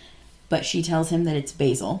mistletoe, but she tells him that it's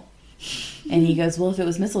basil. And he goes, well, if it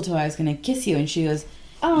was mistletoe, I was going to kiss you. And she goes,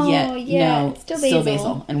 oh, yeah, no, still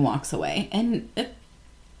basil, and walks away. And it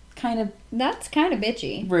that's kind of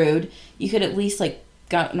bitchy. Rude. You could at least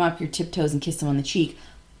gotten up your tiptoes and kissed him on the cheek.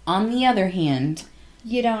 On the other hand,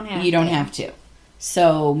 you don't have to.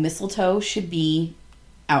 So mistletoe should be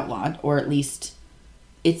outlawed, or at least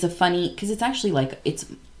it's a funny, because it's actually it's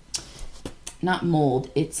not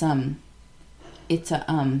mold. It's a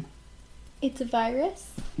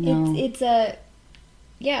virus. No. It's a.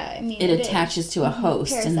 Yeah, I mean, it attaches to a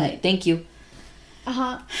host. Parasite. And thank you.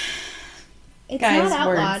 It's Guys, not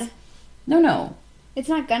outlawed. Words. No. It's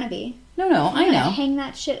not gonna be. No, I know. Hang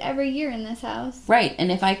that shit every year in this house. Right,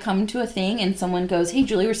 and if I come to a thing and someone goes, hey,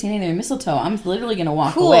 Julie, we're standing there in mistletoe, I'm literally going to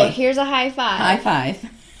walk away. Cool, here's a high five. High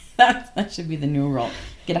five. That should be the new rule.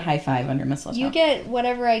 Get a high five under mistletoe. You get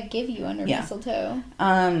whatever I give you under mistletoe.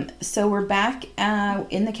 So we're back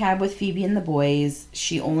in the cab with Phoebe and the boys.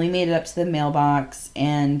 She only made it up to the mailbox,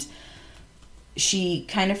 and she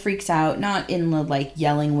kind of freaks out, not in the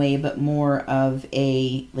yelling way, but more of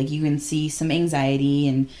a you can see some anxiety,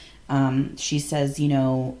 and she says,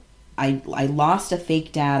 I lost a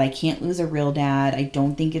fake dad. I can't lose a real dad. I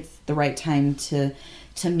don't think it's the right time to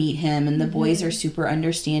meet him. And the boys are super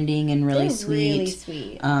understanding and really sweet.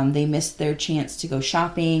 They missed their chance to go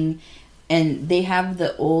shopping. And they have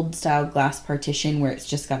the old style glass partition where it's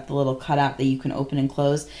just got the little cutout that you can open and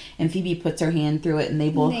close. And Phoebe puts her hand through it and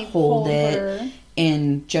they both hold it. Her.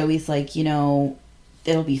 And Joey's like, it'll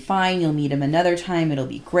be fine. You'll meet him another time. It'll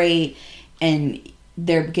be great. And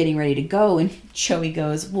they're getting ready to go. And Joey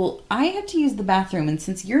goes, well, I have to use the bathroom. And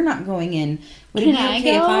since you're not going in, would it be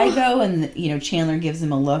okay if I go? And, Chandler gives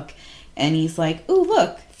him a look. And he's like, ooh,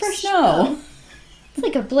 look, fresh snow. It's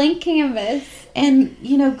like a blank canvas. And,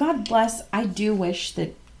 God bless, I do wish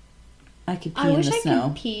that I could pee in the snow. I wish I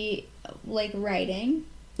could pee, writing.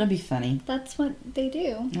 That'd be funny. That's what they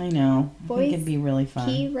do. I know. Boys, I think it'd be really fun.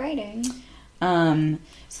 Pee writing.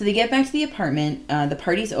 So they get back to the apartment. The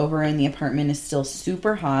party's over and the apartment is still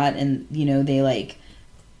super hot. And, they,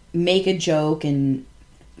 make a joke and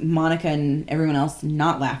Monica and everyone else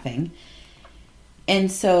not laughing.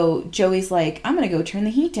 And so Joey's like, I'm going to go turn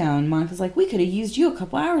the heat down. Monica's like, we could have used you a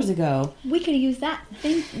couple hours ago. We could have used that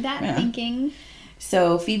thinking.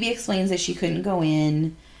 So Phoebe explains that she couldn't go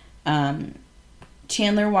in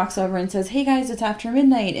Chandler walks over and says, hey guys, it's after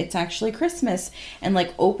midnight. It's actually Christmas. And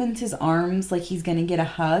like opens his arms like he's going to get a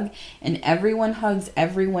hug. And everyone hugs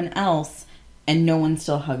everyone else. And no one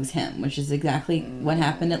still hugs him, which is exactly what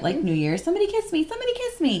happened at like New Year's. Somebody kiss me. Somebody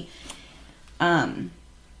kiss me.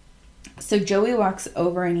 So Joey walks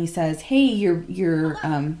over and he says, hey, you're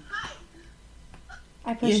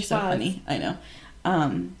I pushed you're so pause. funny. I know.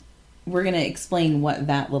 We're going to explain what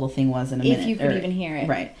that little thing was in a minute. If you could even hear it.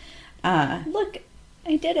 Right. Look,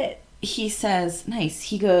 I did it. He says, nice.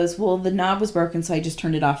 He goes, well, the knob was broken, so I just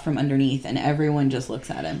turned it off from underneath. And everyone just looks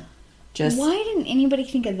at him. Why didn't anybody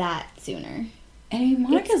think of that sooner? I mean,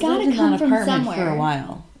 Monica's It's gotta lived in come that from apartment for somewhere. a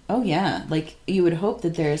while. Oh, yeah. Like, you would hope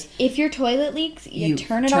that there's... If your toilet leaks, you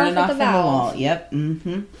turn it off with the from valve. the wall. Yep.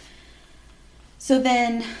 Mm-hmm. So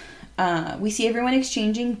then we see everyone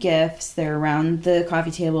exchanging gifts. They're around the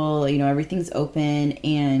coffee table. You know, everything's open.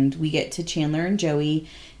 And we get to Chandler and Joey.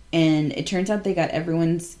 And it turns out they got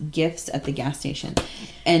everyone's gifts at the gas station.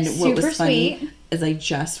 And what Super was funny sweet. is I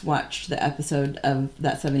just watched the episode of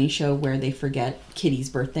That 70s Show where they forget Kitty's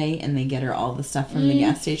birthday and they get her all the stuff from the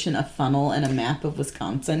gas station, a funnel and a map of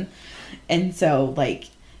Wisconsin. And so, like,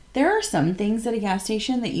 there are some things at a gas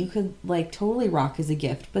station that you could, like, totally rock as a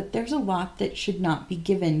gift, but there's a lot that should not be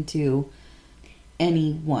given to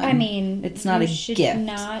anyone. I mean, it's not you a should gift.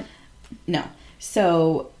 Not. No.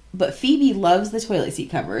 So, but Phoebe loves the toilet seat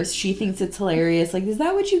covers. She thinks it's hilarious. Like, is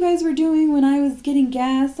that what you guys were doing when I was getting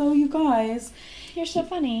gas? Oh, you guys. You're so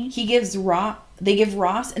funny. They give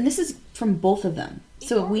Ross, and this is from both of them.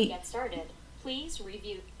 So Before we get started, please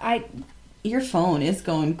review. Your phone is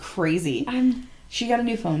going crazy. She got a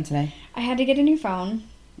new phone today. I had to get a new phone.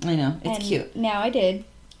 I know. It's and cute. Now I did.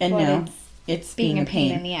 And but now it's being a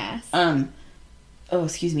pain in the ass. Oh,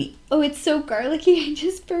 excuse me. Oh, it's so garlicky. I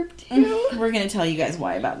just burped too. We're going to tell you guys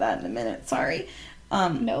why about that in a minute. Sorry.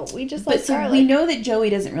 No, we just But like so garlic. we know that Joey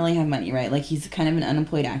doesn't really have money, right? Like, he's kind of an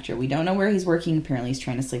unemployed actor. We don't know where he's working. Apparently, he's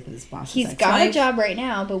trying to sleep with his boss's He's got ex-wife. a job right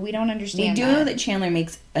now, but we don't We understand do know that Chandler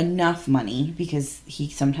makes enough money because he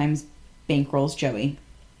sometimes bankrolls Joey.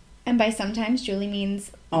 And by sometimes, Julie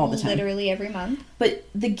means All the time. literally every month. But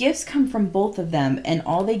the gifts come from both of them, and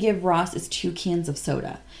all they give Ross is 2 cans of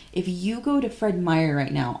soda. If you go to Fred Meyer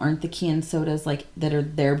right now, aren't the canned sodas, like, that are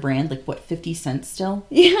their brand, like, what, 50 cents still?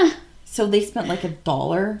 Yeah. So they spent, like,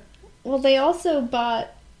 $1. Well, they also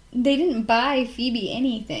they didn't buy Phoebe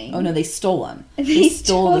anything. Oh, no, they stole them. They They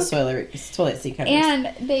stole the took- toilet seat covers.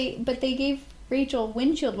 And they gave Rachel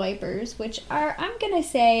windshield wipers, which are, I'm going to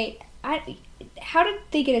say, how did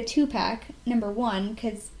they get a 2-pack? Number one,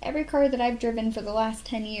 because every car that I've driven for the last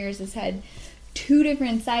 10 years has had 2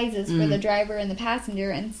 different sizes for the driver and the passenger,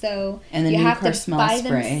 and so And the you new have car to smell buy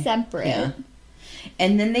spray. them separate. Yeah.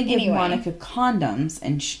 And then they give Anyway. Monica condoms,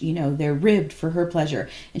 and, they're ribbed for her pleasure.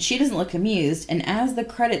 And she doesn't look amused. And as the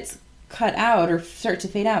credits cut out or start to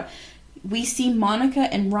fade out, we see Monica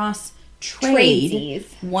and Ross trade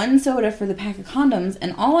Tradesies. 1 soda for the pack of condoms.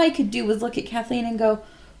 And all I could do was look at Kathleen and go,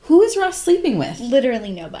 who is Ross sleeping with?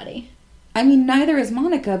 Literally nobody. I mean, neither is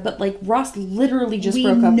Monica, but, like, Ross literally just We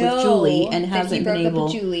broke up know with Julie and that hasn't he been broke up able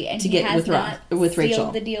with Julie, and to he get has with Rachel.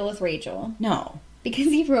 sealed the deal with Rachel No. because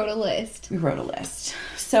he wrote a list. We wrote a list.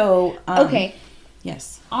 So, Okay,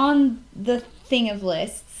 yes. on the thing of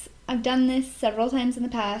lists, I've done this several times in the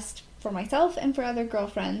past for myself and for other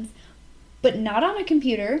girlfriends, but not on a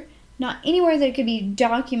computer, not anywhere that it could be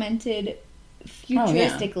documented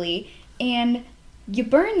futuristically, and you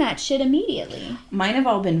burn that shit immediately. Mine have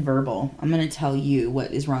all been verbal. I'm going to tell you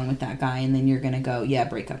what is wrong with that guy, and then you're going to go, yeah,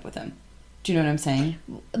 break up with him. Do you know what I'm saying?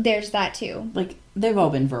 There's that too. Like, they've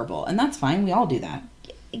all been verbal, and that's fine. We all do that.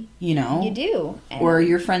 You know? You do. And Or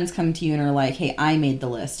your friends come to you and are like, hey, I made the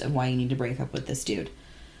list of why you need to break up with this dude.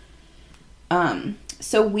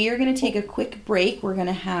 So we are going to take a quick break. We're going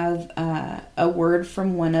to have a word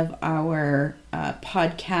from one of our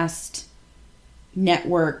podcast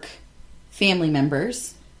network family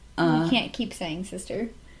members. you can't keep saying sister.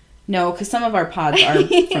 No, because some of our pods are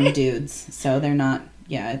from dudes, so they're not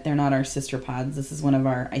our sister pods. This is one of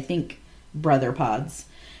our, I think, brother pods.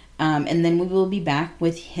 And then we will be back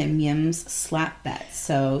with Him Yim's Slap Bet,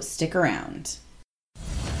 so stick around.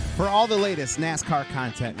 For all the latest NASCAR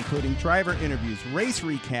content, including driver interviews, race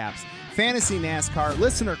recaps, fantasy NASCAR,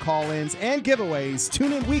 listener call-ins, and giveaways,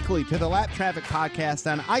 tune in weekly to the Lap Traffic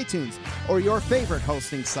Podcast on iTunes or your favorite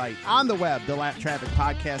hosting site, on the web,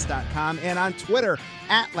 thelaptrafficpodcast.com, and on Twitter,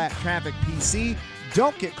 @LapTrafficPC.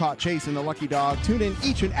 Don't get caught chasing the lucky dog. Tune in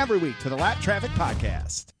each and every week to the Lap Traffic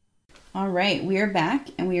Podcast. All right, we are back,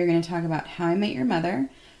 and we are going to talk about How I Met Your Mother,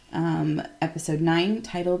 episode 9,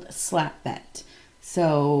 titled Slap Bet.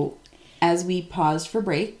 So, As we paused for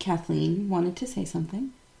break, Kathleen wanted to say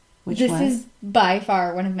something. This is by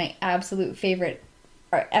far one of my absolute favorite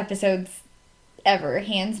episodes ever,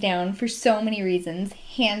 hands down, for so many reasons.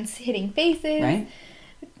 Hands hitting faces. Right?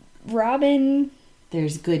 Robin.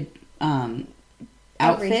 There's good outfits.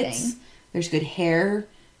 Everything. There's good hair.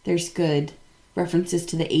 There's good references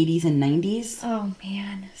to the 80s and 90s. Oh,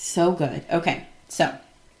 man. So good. Okay, so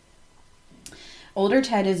older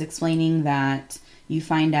Ted is explaining that you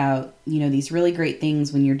find out, these really great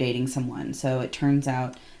things when you're dating someone. So it turns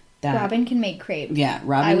out that Robin can make crepes. Yeah,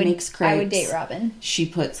 Robin makes crepes. I would date Robin. She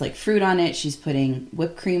puts like fruit on it. She's putting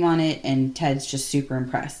whipped cream on it, and Ted's just super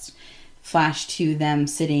impressed. Flash to them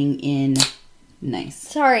sitting in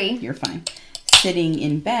Sorry. You're fine. Sitting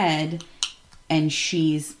in bed, and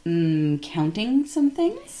she's counting some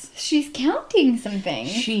things. She's counting some things.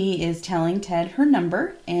 She is telling Ted her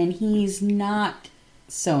number, and he's not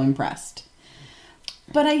so impressed.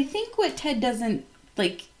 But I think what Ted doesn't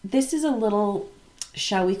like, this is a little,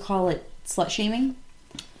 shall we call it slut shaming?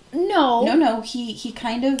 No. He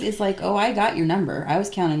kind of is like, oh, I got your number. I was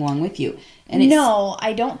counting along with you. And no,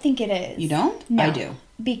 I don't think it is. You don't? No. I do.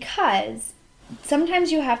 Because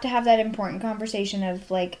sometimes you have to have that important conversation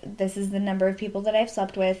of like, this is the number of people that I've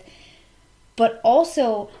slept with. But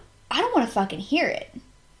also, I don't want to fucking hear it.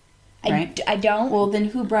 Right? I don't. Well, then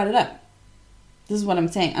who brought it up? This is what I'm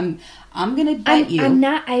saying. I'm gonna bet you.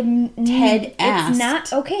 Ted asked. It's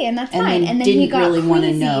not okay, and that's and fine. then And then didn't he got really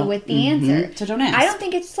crazy know. with the answer. So don't ask. I don't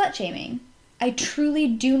think it's slut shaming. I truly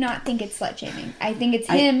do not think it's slut shaming. I think it's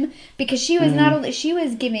him because she was not only she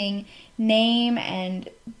was giving name and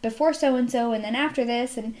before so and so and then after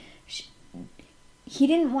this, and he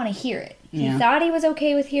didn't want to hear it. He thought he was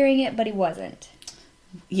okay with hearing it, but he wasn't.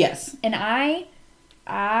 Yes. And I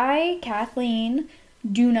Kathleen,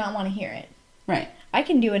 do not want to hear it. Right. I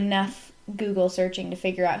can do enough Google searching to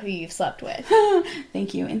figure out who you've slept with.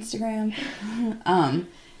 Thank you, Instagram.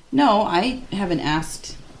 No, I haven't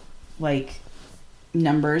asked, like,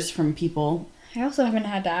 numbers from people. I also haven't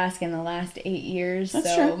had to ask in the last 8 years,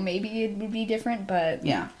 That's so true. maybe it would be different, but...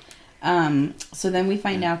 Yeah. So then we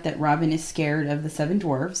find out that Robin is scared of the 7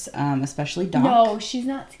 dwarves, especially Doc. No, she's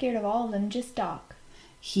not scared of all of them, just Doc.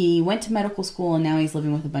 He went to medical school and now he's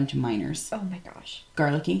living with a bunch of minors. Oh my gosh.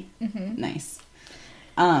 Garlicky? Mm-hmm. Nice.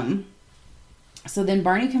 So then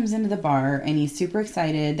Barney comes into the bar and he's super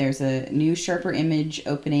excited. There's a new Sharper Image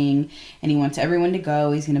opening and he wants everyone to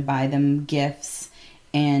go. He's going to buy them gifts.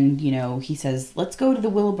 And, he says, let's go to the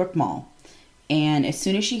Willowbrook Mall. And as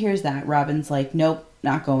soon as she hears that, Robin's like, nope,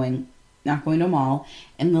 not going to a mall.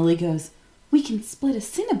 And Lily goes, we can split a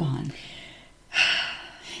Cinnabon.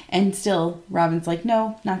 And still, Robin's like,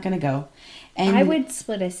 no, not going to go. And I would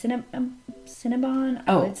split a Cinnabon.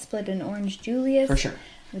 I would split an Orange Julius. For sure.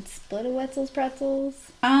 I would split a Wetzel's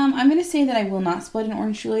Pretzels. I'm going to say that I will not split an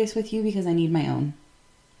Orange Julius with you because I need my own.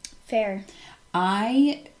 Fair.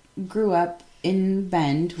 I grew up in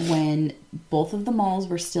Bend when both of the malls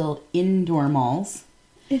were still indoor malls.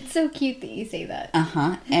 It's so cute that you say that.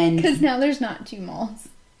 Uh-huh. And because now there's not 2 malls.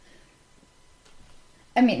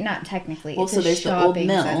 I mean, not technically. Well, it's so a there's the old shopping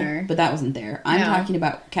mill, center. but that wasn't there. I'm No. talking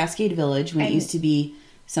about Cascade Village when it used to be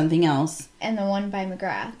something else. And the one by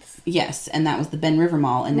McGrath's. Yes, and that was the Ben River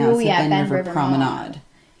Mall, and now Ooh, it's the yeah, Ben River River Promenade. Mall.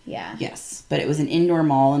 Yeah. Yes, but it was an indoor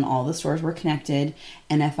mall, and all the stores were connected.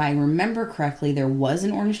 And if I remember correctly, there was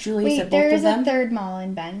an Orange Julius at both there of is them. a third mall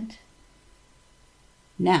in Bend.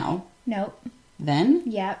 Now? Nope. Then?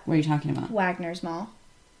 Yep. What are you talking about? Wagner's Mall.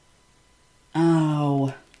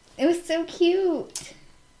 Oh. It was so cute.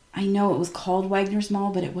 I know it was called Wagner's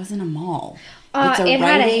Mall, but it wasn't a mall. It had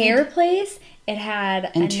Rite a Aid. hair place. It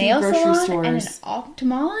had And a 2 nail grocery salon stores. and an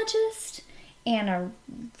ophthalmologist and a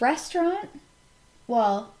restaurant.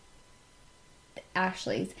 Well,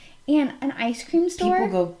 Ashley's and an ice cream store.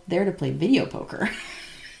 People go there to play video poker.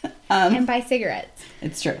 And buy cigarettes.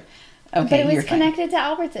 It's true. Okay, But it you're was fine. connected to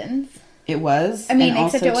Albertsons. It was. I mean, and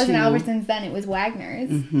except also it wasn't to- Albertsons then, it was Wagner's.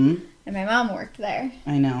 Mm-hmm. And my mom worked there.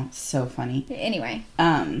 I know. So funny. Anyway,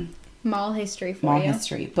 mall history for Mall you.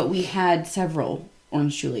 history. But we had several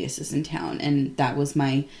Orange Julius's in town, and that was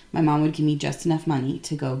my mom would give me just enough money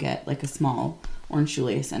to go get like a small Orange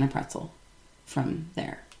Julius and a pretzel from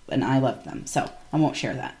there. And I loved them, so I won't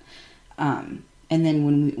share that. And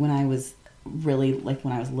then when I was really, like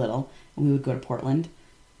when I was little, and we would go to Portland,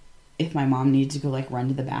 if my mom needed to go like run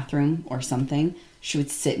to the bathroom or something, she would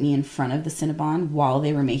sit me in front of the Cinnabon while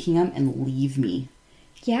they were making them and leave me.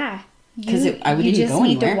 Yeah. Because I you didn't just go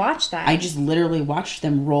need anywhere. to watch that. I just literally watched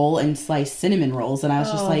them roll and slice cinnamon rolls, and I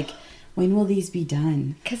was just like, when will these be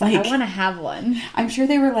done? Because like, I want to have one. I'm sure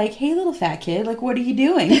they were like, hey, little fat kid, like, what are you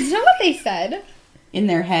doing? That's not what they said. in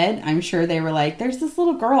their head, I'm sure they were like, there's this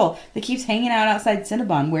little girl that keeps hanging out outside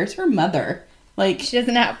Cinnabon. Where's her mother? Like, She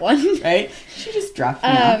doesn't have one. right? She just dropped me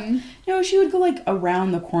off. No, she would go like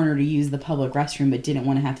around the corner to use the public restroom, but didn't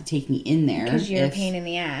want to have to take me in there. Because you're a pain in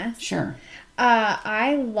the ass. Sure.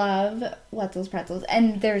 I love Wetzel's Pretzels.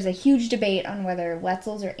 And there's a huge debate on whether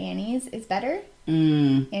Wetzel's or Annie's is better.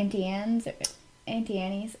 Auntie Anne's or Auntie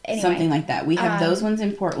Annie's. Anyway, Something like that. We have those ones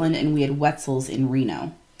in Portland, and we had Wetzel's in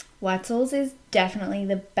Reno. Wetzel's is definitely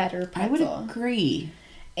the better I pretzel. would agree.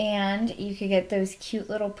 And you could get those cute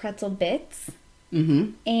little pretzel bits.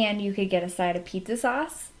 Mm-hmm. And you could get a side of pizza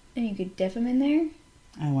sauce. And you could dip them in there.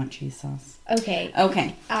 I want cheese sauce. Okay.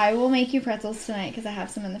 Okay. I will make you pretzels tonight because I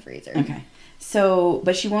have some in the freezer. Okay. So,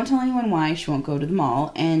 but she won't tell anyone why. She won't go to the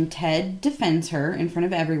mall. And Ted defends her in front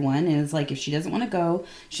of everyone and is like, if she doesn't want to go,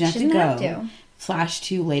 she doesn't have to go. Flash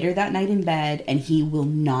to later that night in bed, and he will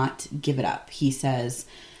not give it up. He says,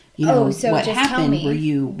 you know, so what just tell happened? me,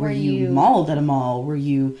 Were you mauled at a mall? Were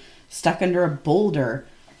you stuck under a boulder?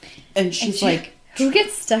 And she's like, who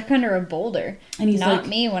gets stuck under a boulder? And he's not like,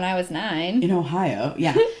 me when I was 9. In Ohio.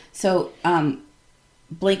 Yeah. So,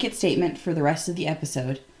 blanket statement for the rest of the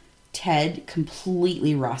episode. Ted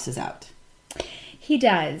completely Rosses out. He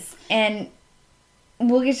does. And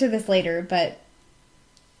we'll get to this later, but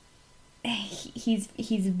he's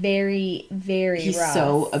very, very He's Ross.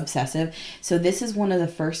 so obsessive. So this is one of the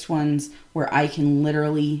first ones where I can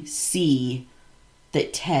literally see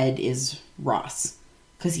that Ted is Ross.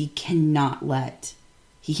 Because he can't let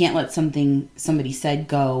somebody said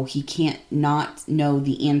go. He can't not know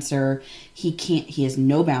the answer. He has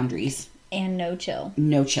no boundaries. And no chill.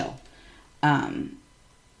 No chill.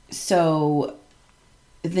 So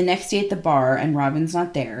the next day at the bar, and Robin's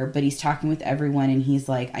not there, but he's talking with everyone, and he's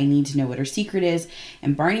like, I need to know what her secret is.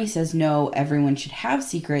 And Barney says, no, everyone should have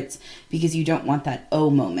secrets because you don't want that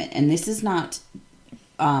oh moment. And this is not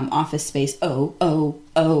Office Space oh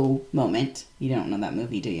moment. You don't know that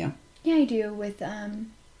movie, do you? Yeah, I do, with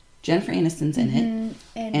Jennifer Aniston's in it.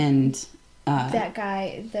 And that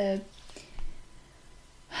guy,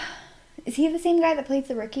 is he the same guy that plays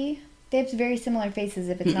the rookie? They have very similar faces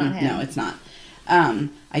if it's not him. No, it's not.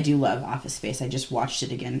 I do love Office Space. I just watched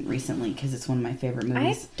it again recently because it's one of my favorite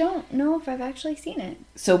movies. I don't know if I've actually seen it.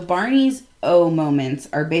 So Barney's oh moments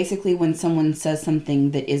are basically when someone says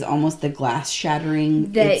something that is almost the glass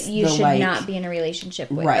shattering. That you should not be in a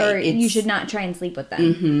relationship with. Right, Or you should not try and sleep with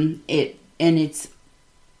them.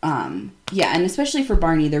 And especially for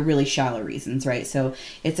Barney, they're really shallow reasons, right? So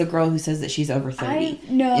it's a girl who says that she's over 30.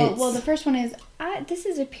 Well, the first one is, this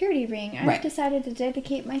is a purity ring. I've Right. decided to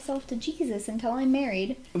dedicate myself to Jesus until I'm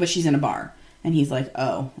married. But she's in a bar. And he's like,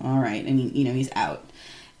 oh, all right. And, he's out.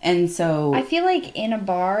 And so... I feel like in a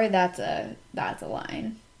bar, that's a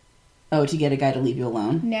line. Oh, to get a guy to leave you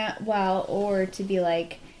alone? No, well, or to be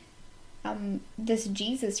like, this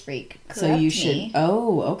Jesus freak corrupt So you should... me.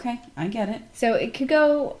 Oh, okay. I get it. So it could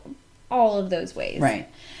go all of those ways. Right.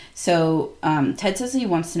 So Ted says he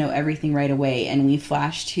wants to know everything right away, and we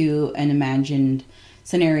flash to an imagined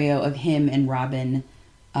scenario of him and Robin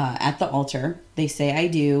at the altar. They say, I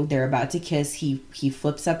do. They're about to kiss. He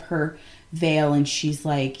flips up her veil, and she's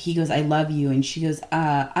like, he goes, I love you. And she goes,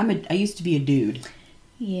 I used to be a dude.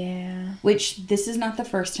 Yeah. Which, this is not the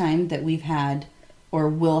first time that we've had or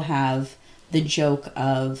will have the joke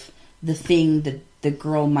of the thing that the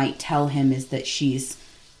girl might tell him is that she's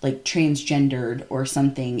like transgendered or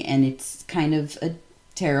something, and it's kind of a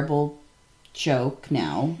terrible joke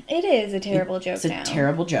now. It is a terrible joke now. It's a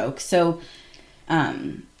terrible joke. So,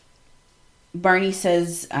 Barney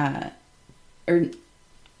says, Barney,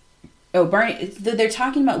 they're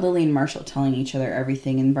talking about Lily and Marshall telling each other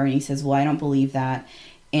everything, and Barney says, well, I don't believe that.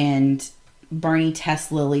 And Barney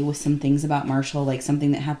tests Lily with some things about Marshall, like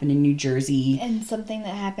something that happened in New Jersey. And something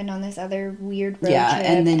that happened on this other weird road trip.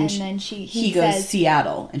 And then he goes, says,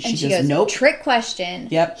 Seattle. And she goes, nope. Trick question.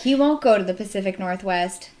 Yep. He won't go to the Pacific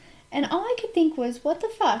Northwest. And all I could think was, what the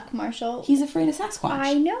fuck, Marshall? He's afraid of Sasquatch.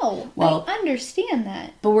 I know. Well, I understand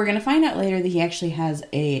that. But we're going to find out later that he actually has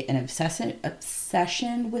an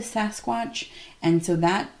obsession with Sasquatch. And so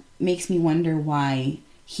that makes me wonder why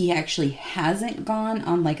he actually hasn't gone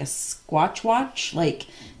on like a Squatch watch. Like,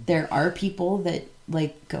 there are people that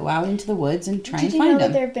like go out into the woods and try and find them. Did you know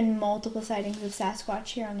that there have been multiple sightings of Sasquatch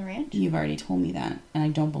here on the ranch? You've already told me that, and I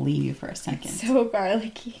don't believe you for a second. So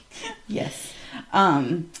garlicky. Yes.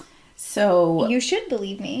 So... You should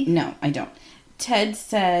believe me. No, I don't. Ted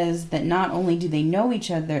says that not only do they know each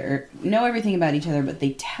other, or know everything about each other, but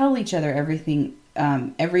they tell each other everything,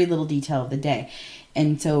 every little detail of the day.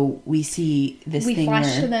 And so we see this thing where... We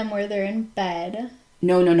flash to them where they're in bed.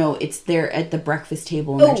 No. It's they're at the breakfast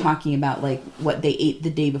table and they're talking about like what they ate the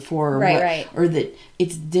day before, or Right. or that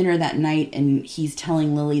it's dinner that night, and he's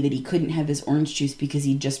telling Lily that he couldn't have his orange juice because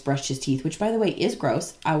he just brushed his teeth, which, by the way, is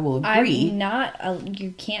gross. I will agree. I'm not.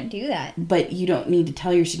 You can't do that. But you don't need to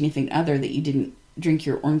tell your significant other that you didn't drink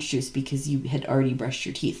your orange juice because you had already brushed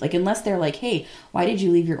your teeth. Like, unless they're like, hey, why did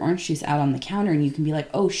you leave your orange juice out on the counter? And you can be like,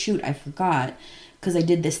 oh, shoot, I forgot because I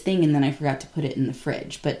did this thing and then I forgot to put it in the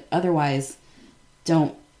fridge. But otherwise,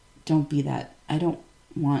 don't be that. I don't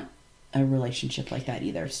want a relationship like that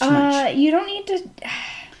either. It's too much. You don't need to...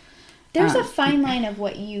 There's a fine line of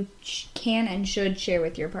what you can and should share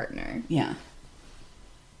with your partner. Yeah.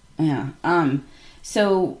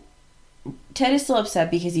 So Ted is still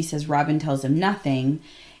upset because he says Robin tells him nothing.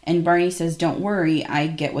 And Barney says, don't worry, I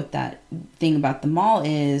get what that thing about the mall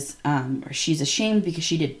is. She's ashamed because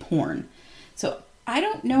she did porn. So I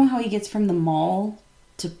don't know how he gets from the mall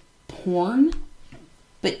to porn,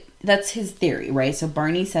 but that's his theory, right? So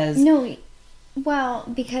Barney says... No, well,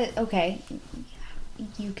 because, okay,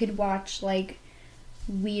 you could watch, like,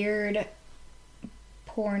 weird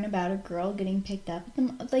porn about a girl getting picked up at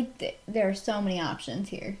the, like, there are so many options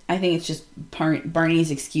here. I think it's just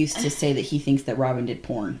Barney's excuse to say that he thinks that Robin did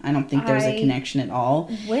porn. I don't think there's a connection at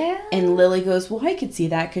all. Well... And Lily goes, well, I could see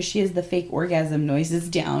that because she has the fake orgasm noises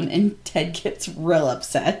down, and Ted gets real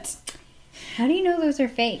upset. How do you know those are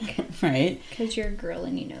fake? Right. Because you're a girl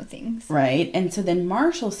and you know things. Right. And so then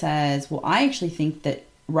Marshall says, well, I actually think that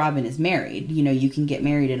Robin is married. You know, you can get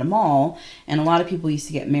married at a mall, and a lot of people used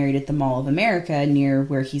to get married at the Mall of America near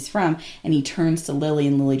where he's from. And he turns to Lily,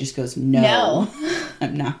 and Lily just goes, no.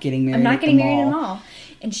 I'm not getting married. I'm not getting married at at all.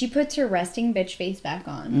 And she puts her resting bitch face back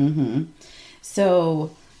on. Mm-hmm.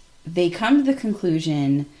 So they come to the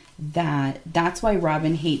conclusion that that's why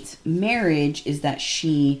Robin hates marriage, is that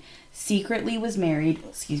she secretly was married.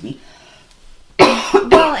 Excuse me.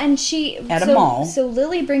 Well, and she at a mall. So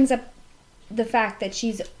Lily brings up the fact that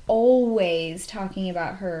she's always talking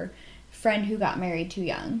about her friend who got married too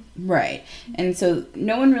young. Right. And so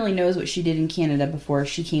no one really knows what she did in Canada before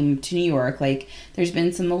she came to New York. Like, there's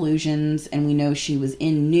been some allusions, and we know she was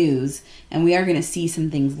in news, and we are going to see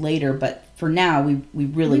some things later, but for now, we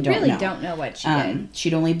really don't know. We really don't know what she did.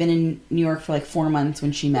 She'd only been in New York for like 4 months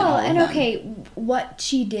when she met all of them. Okay, what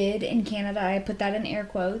she did in Canada, I put that in air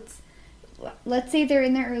quotes. Let's say they're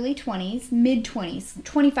in their early 20s, mid-20s,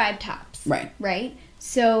 25 tops. Right. Right?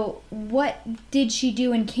 So what did she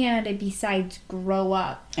do in Canada besides grow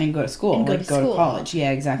up? And go to school. And go to college. Yeah,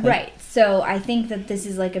 exactly. Right. So I think that this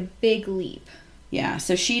is like a big leap. Yeah.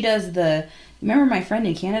 So she does remember my friend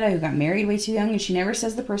in Canada who got married way too young, and she never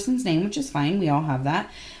says the person's name, which is fine. We all have that.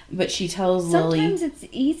 But she tells Lily... Sometimes it's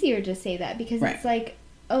easier to say that because it's like,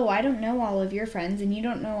 oh, I don't know all of your friends and you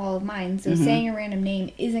don't know all of mine, so saying a random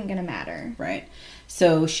name isn't going to matter. Right.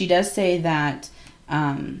 So she does say that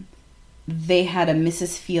they had a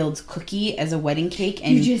Mrs. Fields cookie as a wedding cake,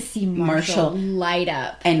 and you just see Marshall light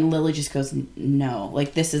up. And Lily just goes, no.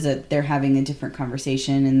 Like, they're having a different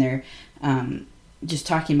conversation, and they're just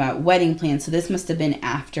talking about wedding plans. So this must have been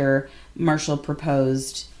after Marshall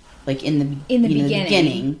proposed, like, in the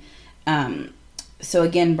beginning. So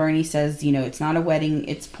again, Barney says, it's not a wedding,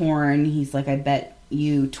 it's porn. He's like, I bet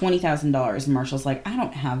you $20,000. And Marshall's like, I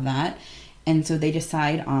don't have that. And so they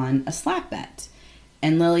decide on a slap bet.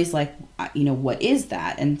 And Lily's like, what is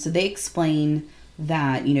that? And so they explain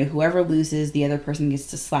that, whoever loses, the other person gets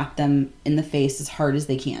to slap them in the face as hard as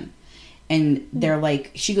they can. And they're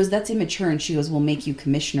like, she goes, that's immature. And she goes, we'll make you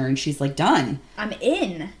commissioner. And she's like, done. I'm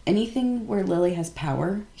in. Anything where Lily has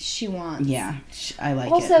power, she wants. Yeah, I like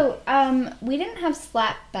it. Also, we didn't have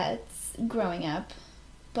slap bets growing up,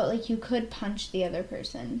 but, like, you could punch the other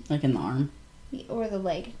person. Like in the arm? Or the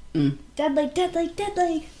leg. Dead leg, dead leg, dead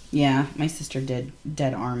leg. Yeah, my sister did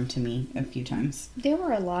dead arm to me a few times. There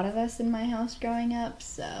were a lot of us in my house growing up,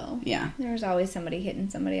 so... Yeah. There was always somebody hitting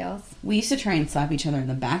somebody else. We used to try and slap each other in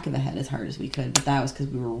the back of the head as hard as we could, but that was because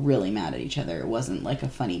we were really mad at each other. It wasn't like a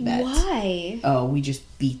funny bet. Why? Oh, we just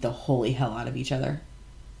beat the holy hell out of each other.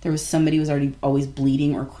 There was somebody who was always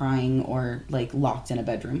bleeding or crying or, like, locked in a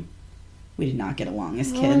bedroom. We did not get along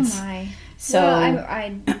as kids. Oh, my. So, well, I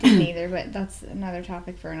didn't either, but that's another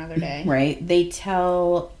topic for another day. Right. They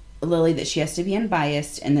tell Lily that she has to be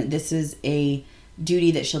unbiased and that this is a duty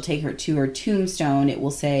that she'll take her to her tombstone. It will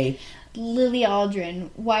say, Lily Aldrin,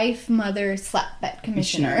 wife, mother, slap bet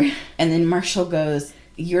commissioner. And then Marshall goes,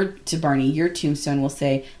 to Barney, your tombstone will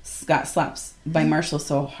say, Scott slaps by Marshall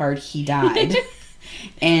so hard he died.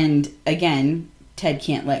 And again, Ted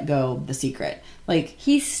can't let go of the secret. Like,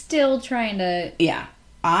 he's still trying to... Yeah.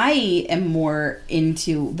 I am more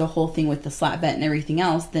into the whole thing with the slap bet and everything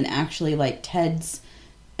else than actually, like, Ted's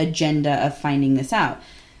agenda of finding this out.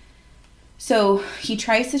 So he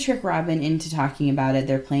tries to trick Robin into talking about it.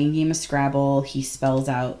 They're playing a game of Scrabble. He spells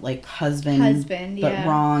out like husband, but yeah.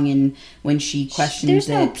 wrong. And when she questions There's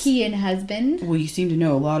no it, P in husband. well, you seem to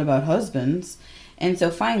know a lot about husbands. And so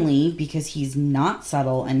finally, because he's not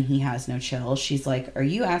subtle and he has no chill, she's like, are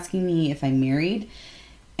you asking me if I'm married?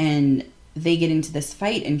 And they get into this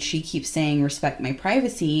fight and she keeps saying, respect my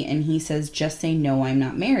privacy. And he says, just say, no, I'm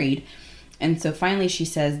not married. And so finally she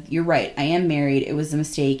says, you're right, I am married. It was a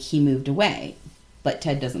mistake. He moved away. But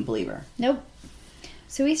Ted doesn't believe her. Nope.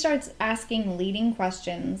 So he starts asking leading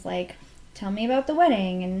questions like, tell me about the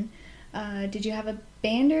wedding, and did you have a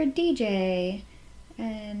band or a DJ?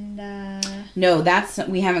 And, No,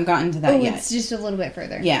 we haven't gotten to that yet. It's just a little bit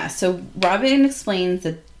further. Yeah, so Robin explains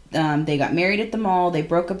that they got married at the mall, they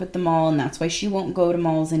broke up at the mall, and that's why she won't go to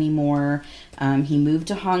malls anymore. He moved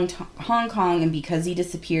to Hong Kong, and because he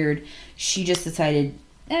disappeared, she just decided,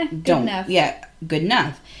 Good enough. Yeah, good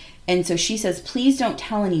enough. And so she says, please don't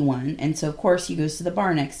tell anyone. And so, of course, he goes to the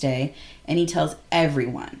bar next day, and he tells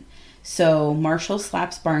everyone. So Marshall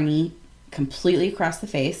slaps Barney completely across the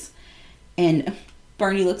face, and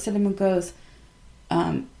Barney looks at him and goes,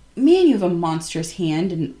 man, you have a monstrous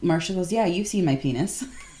hand. And Marshall goes, yeah, you've seen my penis.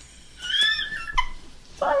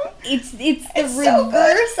 It's the so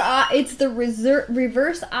reverse. It's the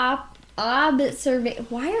reverse observation.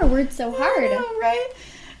 Why are words so hard? I know, right?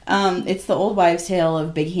 It's the old wives' tale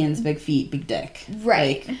of big hands, big feet, big dick.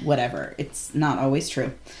 Right. Like, whatever. It's not always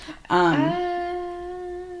true.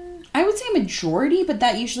 I would say a majority, but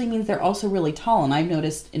that usually means they're also really tall. And I've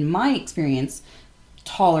noticed in my experience,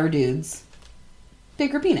 taller dudes,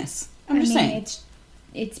 bigger penis. I'm just saying.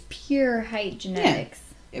 It's pure height genetics.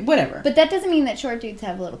 Yeah, whatever. But that doesn't mean that short dudes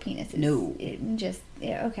have little penises. No.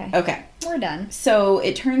 Okay. Okay. We're done. So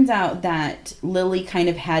it turns out that Lily kind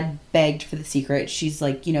of had begged for the secret. She's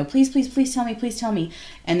like, please, please, please tell me, please tell me.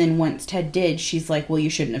 And then once Ted did, she's like, well, you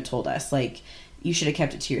shouldn't have told us. Like, you should have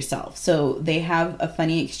kept it to yourself. So they have a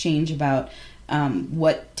funny exchange about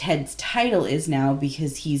what Ted's title is now,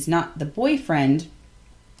 because he's not the boyfriend,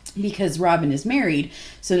 because Robin is married.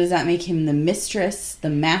 So does that make him the mistress, the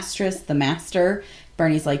mastress, the master?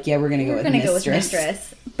 Barney's like, yeah, we're going to go with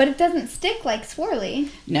mistress. But it doesn't stick like swirly.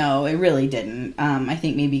 No, it really didn't. I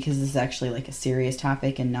think maybe because this is actually like a serious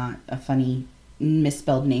topic and not a funny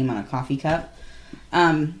misspelled name on a coffee cup.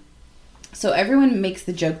 So everyone makes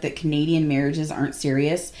the joke that Canadian marriages aren't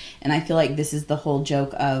serious. And I feel like this is the whole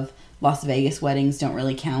joke of Las Vegas weddings don't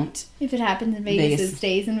really count. If it happens in Vegas, it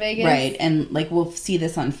stays in Vegas. Right. And like we'll see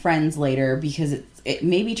this on Friends later, because it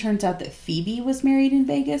maybe turns out that Phoebe was married in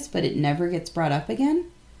Vegas, but it never gets brought up again.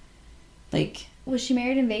 Like, was she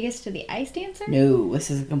married in Vegas to the ice dancer? No, this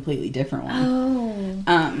is a completely different one.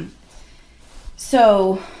 Oh.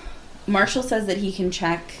 So Marshall says that he can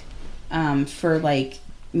check for like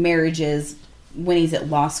marriages when he's at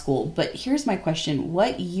law school. But here's my question.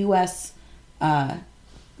 What U.S.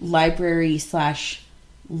 library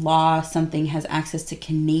 / law something has access to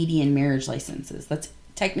Canadian marriage licenses? That's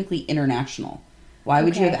technically international. Why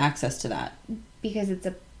would you have access to that? Because it's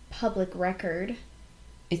a public record.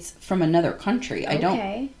 It's from another country. I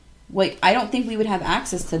don't think we would have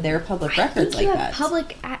access to their public records like that.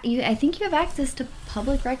 I think you have access to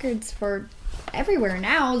public records for everywhere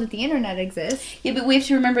now that the internet exists. Yeah, but we have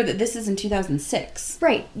to remember that this is in 2006.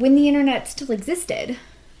 Right, when the internet still existed.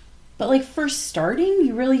 But like first starting,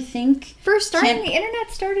 you really think... The internet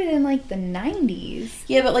started in like the 90s.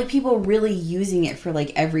 Yeah, but like people really using it for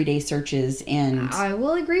like everyday searches and... I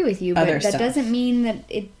will agree with you, but that doesn't mean that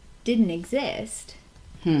it didn't exist.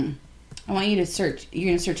 I want you to search. You're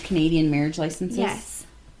going to search Canadian marriage licenses? Yes.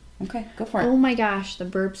 Okay, go for it. Oh my gosh, the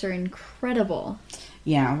burps are incredible.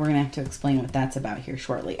 Yeah, we're going to have to explain what that's about here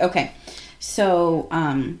shortly. Okay, so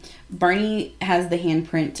Barney has the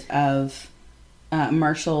handprint of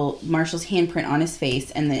Marshall's handprint on his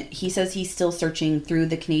face, and that he says he's still searching through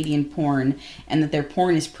the Canadian porn, and that their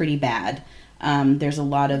porn is pretty bad. There's a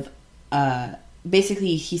lot of,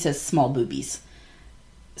 basically he says small boobies.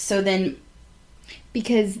 So then...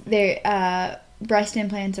 Because their breast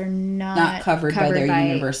implants are not covered by their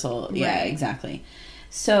universal... Right. Yeah, exactly.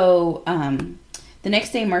 So the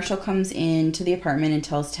next day, Marshall comes into the apartment and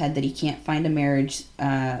tells Ted that he can't find a marriage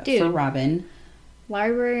for Robin.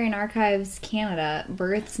 Library and Archives Canada,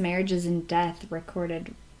 births, marriages, and death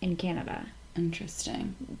recorded in Canada.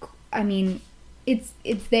 Interesting. I mean, it's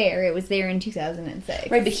there. It was there in 2006.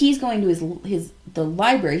 Right, but he's going to the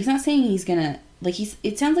library. He's not saying he's gonna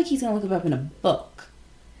it sounds like he's gonna look it up in a book.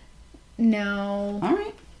 No. All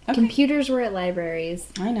right. Okay. Computers were at libraries.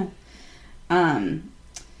 I know.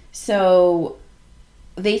 So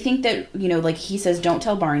they think that, like he says, don't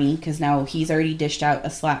tell Barney, because now he's already dished out a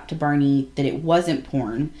slap to Barney that it wasn't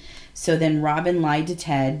porn. So then Robin lied to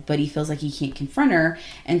Ted, but he feels like he can't confront her.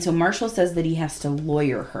 And so Marshall says that he has to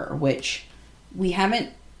lawyer her, which we haven't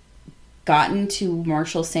gotten to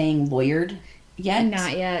Marshall saying lawyered yet.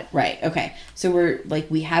 Not yet. Right, okay. So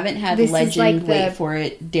we haven't had This is legend, like wait the for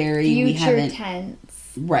it, dairy. Future We haven't.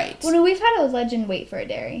 tense. Right. Well, no, we've had a legend wait for a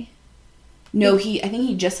dairy. No, I think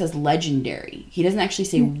he just says legendary. He doesn't actually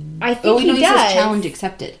say. I think he he does. says challenge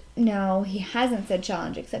accepted. No, he hasn't said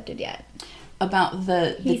challenge accepted yet. About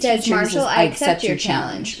the He teacher says, Marshall, I accept your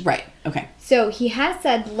challenge. Right. Okay. So he has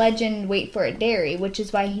said legend wait for it dairy, which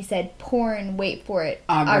is why he said porn wait for it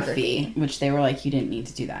Ography, which they were like, you didn't need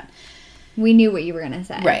to do that. We knew what you were going to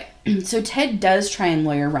say. Right. So Ted does try and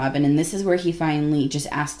lawyer Robin, and this is where he finally just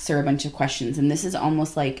asks her a bunch of questions. And this is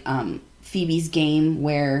almost like Phoebe's game,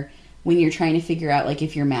 where when you're trying to figure out, like,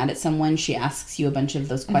 if you're mad at someone, she asks you a bunch of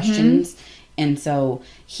those questions. And so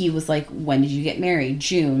he was like, when did you get married?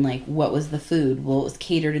 June. Like, what was the food? Well, it was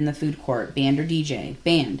catered in the food court. Band or DJ?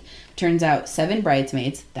 Band. Turns out 7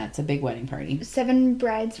 bridesmaids. That's a big wedding party. 7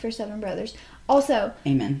 brides for 7 brothers. Also,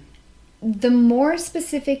 Amen. the more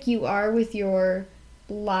specific you are with your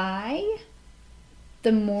lie,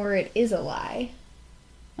 the more it is a lie.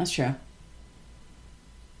 That's true.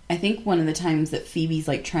 I think one of the times that Phoebe's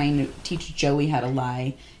like trying to teach Joey how to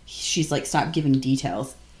lie, she's like, stop giving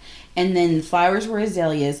details. And then the flowers were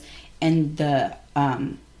azaleas, and the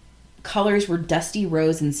colors were dusty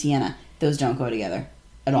rose and sienna. Those don't go together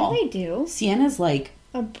at all. Yeah, they do. Sienna's like,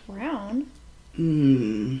 A brown.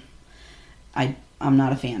 I'm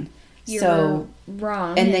not a fan. You're so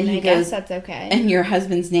wrong. and then he I guess goes, that's okay. and your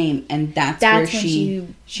husband's name, and that's where when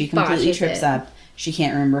she completely botches trips it. up. She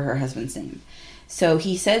can't remember her husband's name. So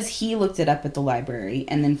he says he looked it up at the library,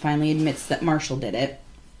 and then finally admits that Marshall did it.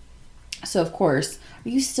 So of course, are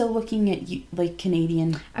you still looking at like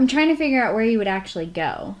Canadian? I'm trying to figure out where you would actually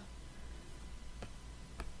go.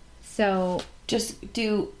 So Just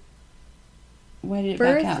do. Why did it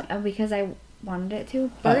birth, back out? because I wanted it to.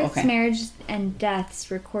 Oh, Births, okay. marriages, and deaths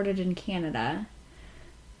recorded in Canada.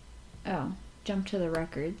 Oh, jump to the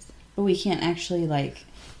records. But we can't actually like.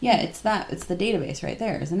 Yeah, it's that. It's the database right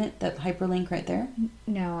there, isn't it? That hyperlink right there.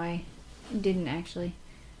 No, I didn't actually.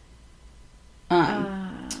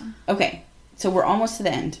 Okay, so we're almost to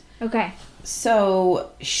the end. Okay.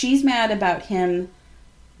 So she's mad about him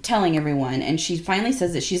telling everyone, and she finally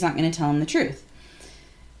says that she's not going to tell him the truth.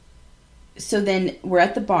 So then we're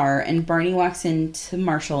at the bar, and Barney walks into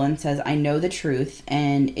Marshall and says, I know the truth,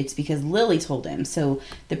 and it's because Lily told him. So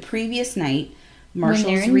the previous night, Marshall's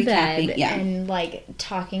when they're in recapping. bed Yeah. and like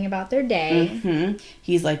talking about their day. Mm-hmm.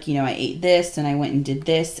 He's like, I ate this, and I went and did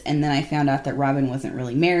this, and then I found out that Robin wasn't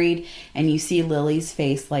really married, and you see Lily's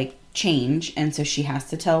face like change, and so she has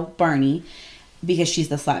to tell Barney because she's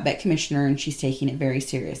the slapbet commissioner and she's taking it very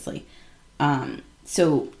seriously.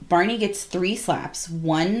 So Barney gets 3 slaps,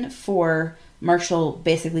 1 for Marshall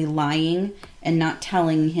basically lying and not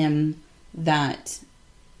telling him that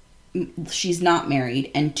she's not married,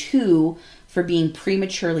 and 2 for being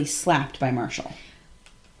prematurely slapped by Marshall.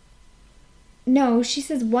 No, she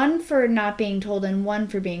says 1 for not being told and 1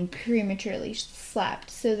 for being prematurely slapped.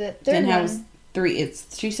 So the third Then one, how's 3?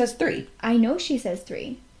 She says 3. I know she says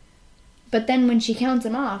 3. But then when she counts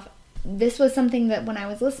them off, this was something that when I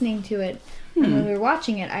was listening to it, when we were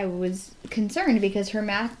watching it, I was concerned because her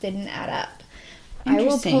math didn't add up. I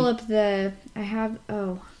will Interesting. pull up I have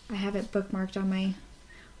it bookmarked on my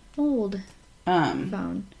old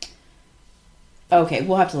phone. Okay,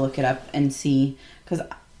 we'll have to look it up and see, because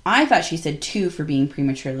I thought she said 2 for being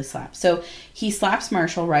prematurely slapped. So he slaps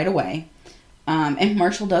Marshall right away, and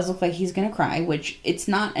Marshall does look like he's gonna cry, which it's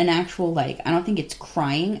not an actual, like, I don't think it's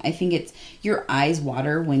crying. I think it's your eyes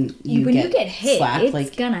water when you get hit. slapped. It's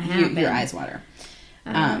like, gonna happen. Your eyes water.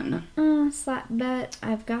 Slap bet.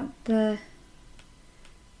 I've got the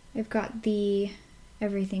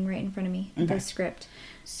everything right in front of me. Okay. The script.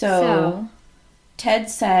 So Ted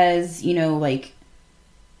says, like,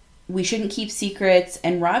 we shouldn't keep secrets.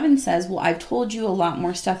 And Robin says, well, I've told you a lot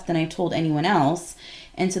more stuff than I told anyone else.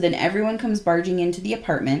 And so then everyone comes barging into the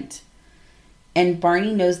apartment. And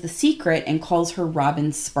Barney knows the secret and calls her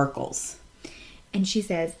Robin Sparkles. And she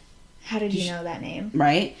says, how did you know that name?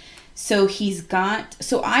 Right? So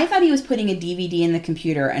I thought he was putting a DVD in the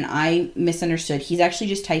computer, and I misunderstood. He's actually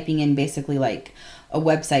just typing in basically like a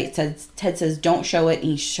website. Ted says, don't show it, and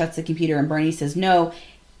he shuts the computer, and Barney says, no,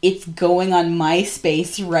 it's going on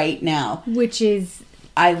MySpace right now. Which is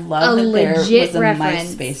I love a that there legit was a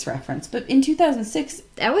reference. MySpace reference. But in 2006...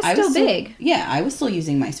 that was still big. Yeah, I was still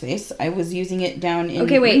using MySpace. I was using it down in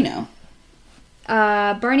Okay, wait. Reno.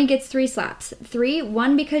 Barney gets 3 slaps. 3,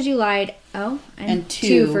 1 because you lied. Oh, and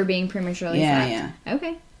 2 for being prematurely slapped. Yeah.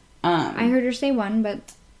 Okay. I heard her say 1, but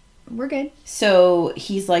we're good. So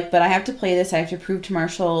he's like, but I have to play this. I have to prove to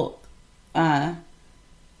Marshall that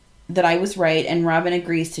I was right. And Robin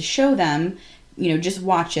agrees to show them, just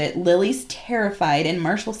watch it. Lily's terrified. And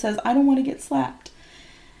Marshall says, I don't want to get slapped.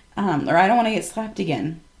 Or I don't want to get slapped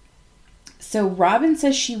again. So Robin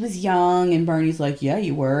says she was young, and Barney's like, yeah,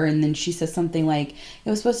 you were. And then she says something like, it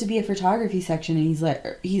was supposed to be a photography section, and he's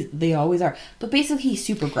like, they always are. But basically, he's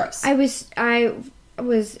super gross.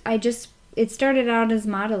 It started out as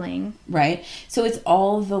modeling. Right? So it's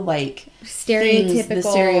all the, stereotypical. The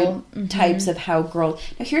stereotypes of how girls...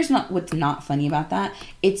 Now, here's what's not funny about that.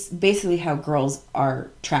 It's basically how girls are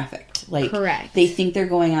trafficked. Correct. They think they're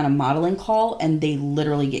going on a modeling call, and they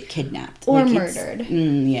literally get kidnapped. Or murdered.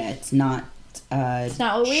 It's not... it's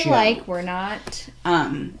not what we like. We're not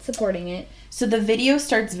supporting it. So the video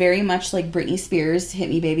starts very much like Britney Spears' "Hit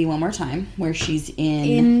Me Baby One More Time," where she's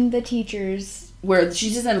in the teacher's... Where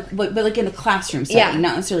she's just in, but in a classroom setting,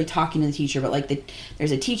 not necessarily talking to the teacher, but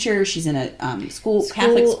there's a teacher. She's in a Catholic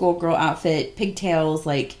schoolgirl outfit, pigtails,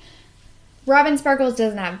 Robin Sparkles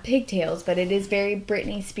doesn't have pigtails, but it is very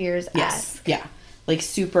Britney Spears-esque. Yes, yeah,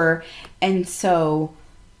 super. And so,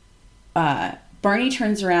 Barney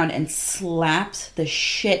turns around and slaps the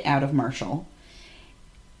shit out of Marshall.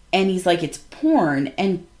 And he's like, it's porn.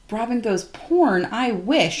 And Robin goes, porn? I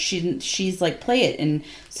wish. She's like, play it. And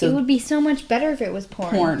so it would be so much better if it was porn.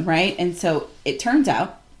 Porn, right? And so it turns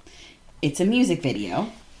out it's a music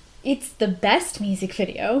video. It's the best music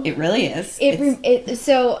video. It really is.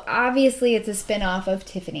 So obviously it's a spin-off of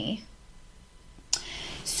Tiffany.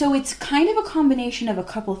 So it's kind of a combination of a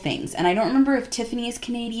couple things. And I don't remember if Tiffany is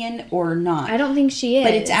Canadian or not. I don't think she is.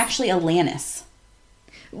 But it's actually Alanis.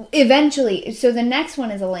 Eventually. So the next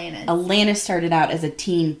one is Alanis. Alanis started out as a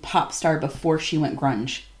teen pop star before she went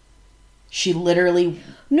grunge. She literally...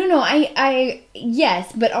 No,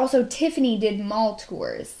 yes, but also Tiffany did mall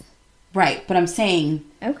tours. Right, but I'm saying...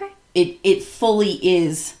 Okay. It fully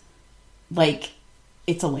is,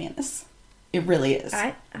 it's Alanis. It really is.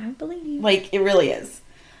 I believe you. It really is.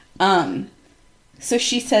 So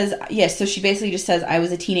she says, yes, so she basically just says, I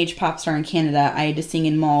was a teenage pop star in Canada. I had to sing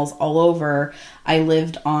in malls all over. I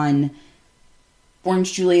lived on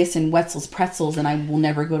Orange Julius and Wetzel's Pretzels, and I will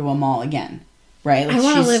never go to a mall again. Right? I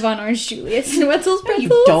want to live on Orange Julius and Wetzel's Pretzels.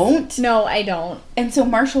 You don't? No, I don't. And so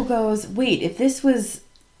Marshall goes, wait, if this was,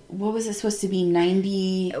 what was it supposed to be,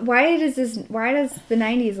 90? Why does the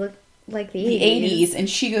 90s look like the 80s? The 80s. And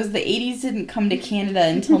she goes, the 80s didn't come to Canada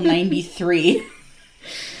until 93.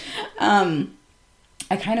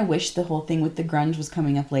 I kind of wish the whole thing with the grunge was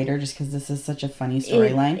coming up later just because this is such a funny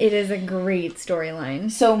storyline. It is a great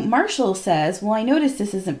storyline. So Marshall says, well, I noticed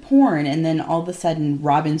this isn't porn. And then all of a sudden,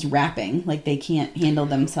 Robin's rapping. They can't handle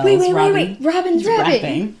themselves. Wait. Robin's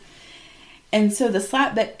rapping. And so the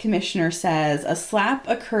slap bet commissioner says, a slap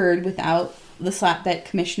occurred without the slap bet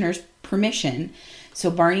commissioner's permission.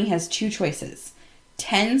 So Barney has 2 choices.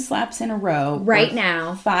 10 slaps in a row. Right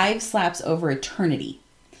now. 5 slaps over eternity.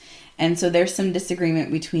 And so there's some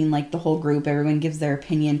disagreement between the whole group. Everyone gives their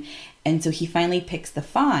opinion. And so he finally picks the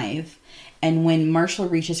 5. And when Marshall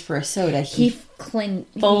reaches for a soda, he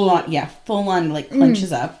full on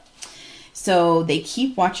clenches up. So they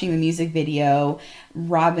keep watching the music video.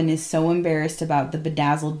 Robin is so embarrassed about the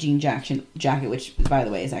bedazzled jean jacket, which, by the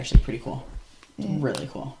way, is actually pretty cool. Really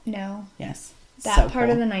cool. No. Yes. That part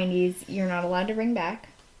of the 90s, you're not allowed to bring back.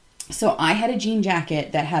 So I had a jean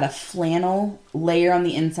jacket that had a flannel layer on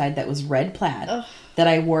the inside that was red plaid that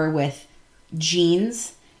I wore with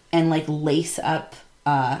jeans and lace up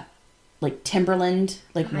Timberland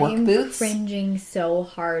work boots. I'm cringing so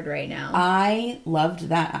hard right now. I loved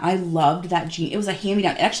that. I loved that jean. It was a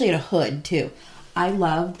hand-me-down. It actually had a hood too. I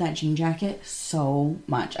loved that jean jacket so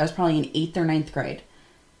much. I was probably in 8th or 9th grade.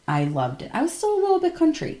 I loved it. I was still a little bit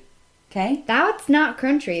country. Okay? That's not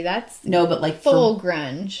country. That's full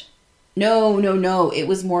grunge. No. It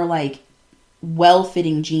was more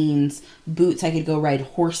well-fitting jeans, boots I could go ride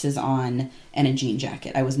horses on, and a jean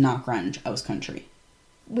jacket. I was not grunge. I was country.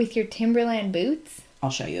 With your Timberland boots? I'll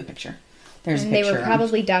show you a picture. There's a picture. picture. They were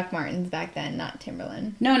probably Doc Martens back then, not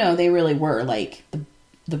Timberland. No, they really were.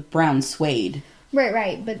 The brown suede.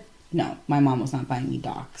 Right, but... No, my mom was not buying me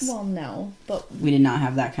Docs. Well, no, but... We did not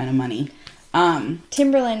have that kind of money.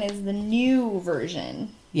 Timberland is the new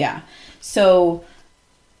version. Yeah. So...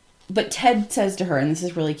 But Ted says to her, and this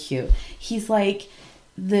is really cute, he's like,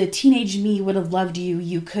 the teenage me would have loved you.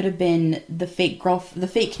 You could have been the fake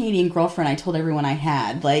Canadian girlfriend I told everyone I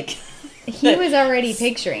had. He was already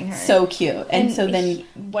picturing her. So cute. And so then...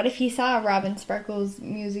 what if he saw Robin Sparkle's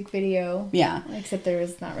music video? Yeah. Except there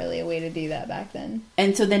was not really a way to do that back then.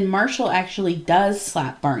 And so then Marshall actually does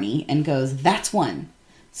slap Barney and goes, "That's one."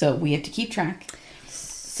 So we have to keep track.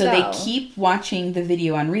 So they keep watching the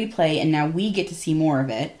video on replay, and now we get to see more of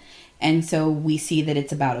it. And so we see that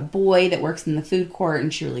it's about a boy that works in the food court,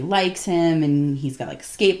 and she really likes him, and he's got like a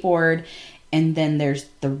skateboard. And then there's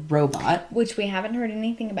the robot, which we haven't heard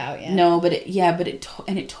anything about yet. No, but it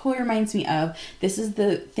totally reminds me of, this is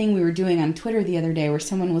the thing we were doing on Twitter the other day where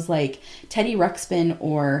someone was like Teddy Ruxpin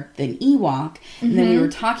or an Ewok, and then we were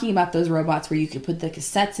talking about those robots where you could put the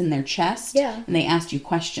cassettes in their chest, and they asked you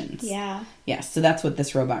questions. Yeah. Yes, so that's what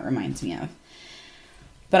this robot reminds me of.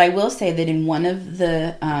 But I will say that in one of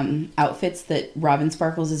the outfits that Robin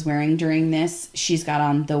Sparkles is wearing during this, she's got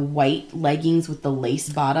on the white leggings with the lace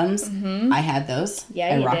bottoms. I had those.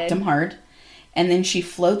 Yeah, I rocked them hard. And then she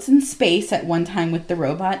floats in space at one time with the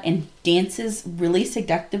robot and dances really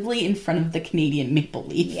seductively in front of the Canadian maple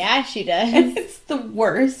leaf. Yeah, she does. And it's the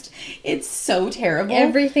worst. It's so terrible.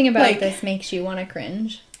 Everything about this makes you want to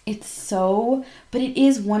cringe. It's so... But it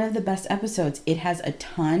is one of the best episodes. It has a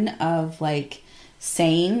ton of, like...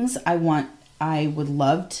 sayings. I would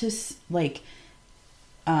love to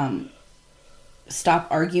stop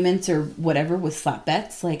arguments or whatever with slap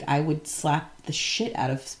bets. Like, I would slap the shit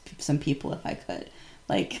out of some people if I could.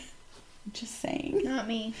 Like, just saying. Not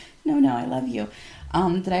me. No, I love you.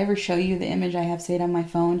 Did I ever show you the image I have saved on my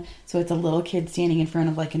phone? So it's a little kid standing in front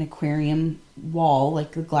of like an aquarium wall,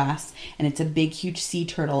 like the glass, and it's a big, huge sea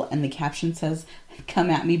turtle, and the caption says, "Come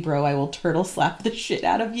at me, bro, I will turtle slap the shit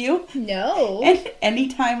out of you." No. And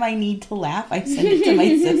anytime I need to laugh, I send it to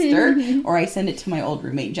my sister, or I send it to my old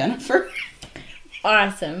roommate, Jennifer.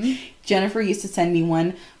 Awesome. Jennifer used to send me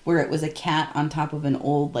one where it was a cat on top of an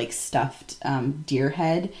old, like, stuffed deer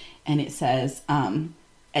head, and it says,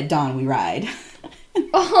 "At dawn we ride."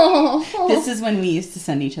 Oh. This is when we used to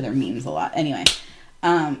send each other memes a lot. Anyway.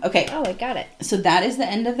 Okay. Oh, I got it. So that is the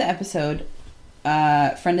end of the episode.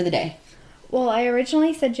 Friend of the day. Well, I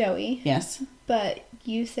originally said Joey. Yes. But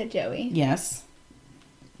you said Joey. Yes.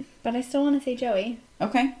 But I still want to say Joey.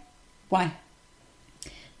 Okay. Why?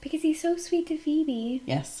 Because he's so sweet to Phoebe.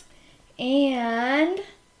 Yes. And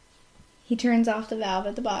he turns off the valve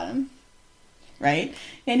at the bottom. Right?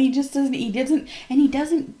 And he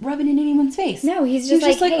doesn't rub it in anyone's face. No, he's just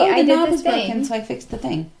like, hey, oh, I the did knob this is broken, thing. so I fixed the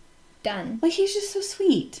thing. Done. Like, he's just so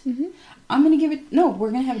sweet. Mm-hmm. I'm going to give it... No, we're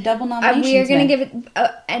going to have a double nomination We are going to today. give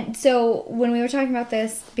it... and so, when we were talking about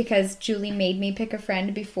this, because Julie made me pick a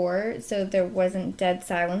friend before, so there wasn't dead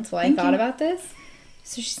silence while I thought about this.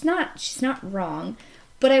 So, she's not wrong.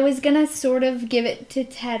 But I was going to sort of give it to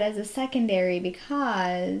Ted as a secondary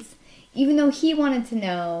because even though he wanted to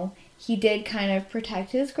know, he did kind of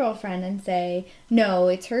protect his girlfriend and say, no,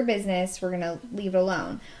 it's her business, we're going to leave it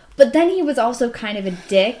alone. But then he was also kind of a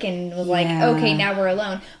dick and was like, okay, now we're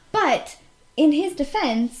alone. But in his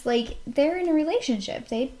defense, like, they're in a relationship.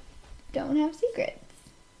 They don't have secrets.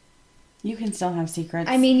 You can still have secrets.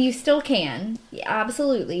 I mean, you still can. Yeah,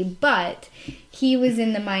 absolutely. But he was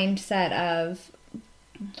in the mindset of,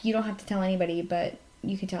 you don't have to tell anybody, but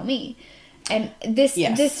you can tell me. And this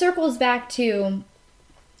circles back to,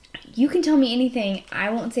 you can tell me anything, I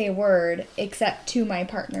won't say a word except to my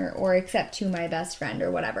partner or except to my best friend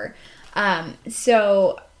or whatever.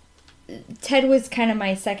 So Ted was kind of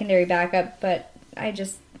my secondary backup, but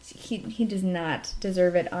he does not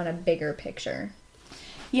deserve it on a bigger picture.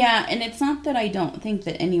 Yeah, and it's not that I don't think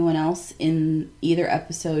that anyone else in either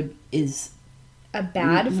episode is a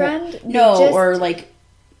bad friend? No, or like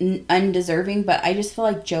undeserving, but I just feel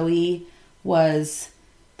like Joey was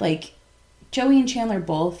like, Joey and Chandler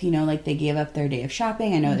both, you know, like they gave up their day of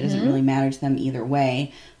shopping. I know that doesn't really matter to them either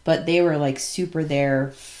way, but they were like super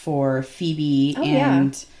there for Phoebe.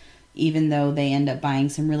 Even though they end up buying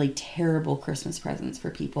some really terrible Christmas presents for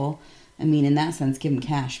people, I mean, in that sense, give them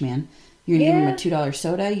cash, man. You're going to give them a $2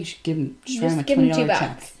 soda, you should give them, just write them a $20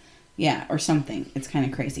 check. Yeah, or something. It's kind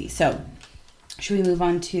of crazy. So, should we move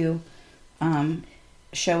on to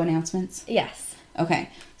show announcements? Yes. Okay.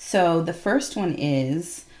 So, the first one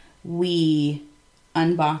is we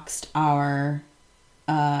unboxed our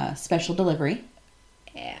special delivery.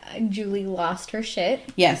 Yeah, Julie lost her shit.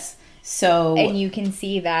 Yes. So, and you can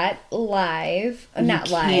see that live. Not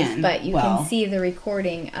live, but you can see the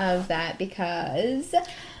recording of that because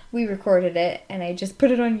we recorded it and I just put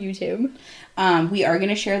it on YouTube. We are going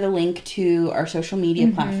to share the link to our social media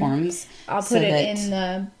platforms. I'll put it in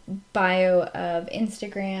the bio of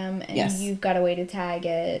Instagram, and you've got a way to tag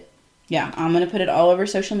it. Yeah, I'm going to put it all over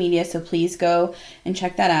social media, so please go and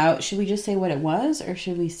check that out. Should we just say what it was, or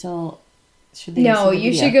should we still... Should they No, see the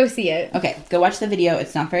you video? should go see it. Okay, go watch the video.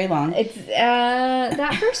 It's not very long. It's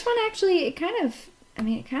that first one actually. It kind of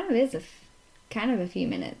is kind of a few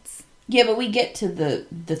minutes. Yeah, but we get to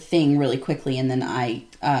the thing really quickly, and then I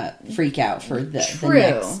freak out for the True.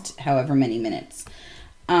 next however many minutes.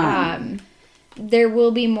 There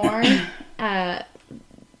will be more. The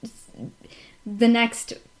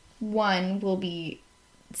next one will be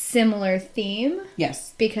similar theme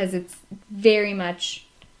Yes. because it's very much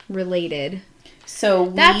related. So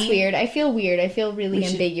That's weird. I feel weird. I feel really We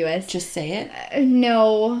should ambiguous. Just say it.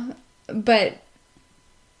 No, but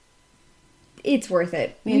it's worth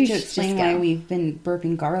it. We have to should explain just why go. we've been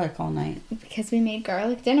burping garlic all night. Because we made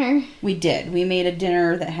garlic dinner. We did. We made a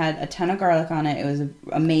dinner that had a ton of garlic on it. It was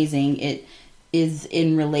amazing. It is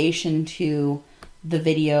in relation to the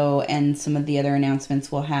video and some of the other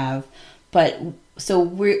announcements we'll have. But so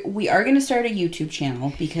we are going to start a YouTube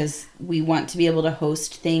channel because we want to be able to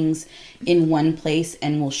host things in one place,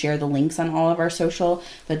 and we'll share the links on all of our social.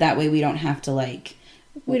 But that way we don't have to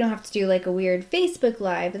We don't have to do like a weird Facebook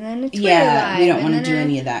Live and then a Twitter yeah, Live. we don't want to and do then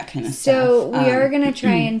any of that kind of So stuff. we are going to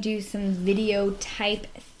try and do some video type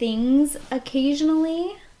things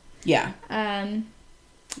occasionally. Yeah.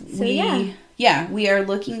 So yeah. We are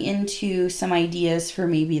looking into some ideas for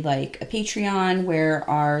maybe like a Patreon where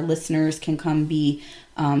our listeners can come be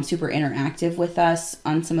super interactive with us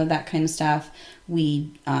on some of that kind of stuff.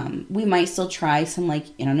 We might still try some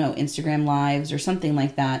Instagram lives or something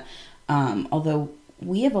like that. Although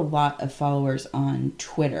we have a lot of followers on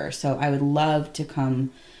Twitter, so I would love to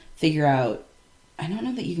come figure out. I don't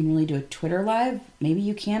know that you can really do a Twitter live. Maybe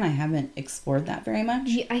you can. I haven't explored that very much.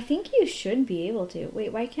 Yeah, I think you should be able to.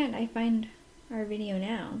 Wait, why can't I find our video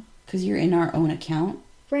now? Because you're in our own account.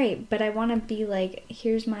 Right, but I want to be like,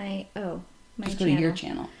 here's my Just channel. go to your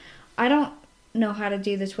channel. I don't know how to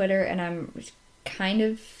do the Twitter, and I'm kind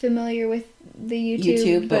of familiar with the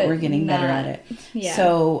YouTube. but we're getting better at it. Yeah.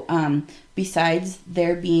 So, besides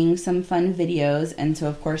there being some fun videos, and so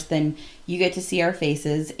of course then you get to see our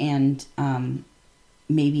faces and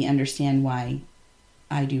maybe understand why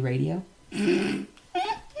I do radio.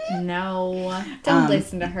 No, don't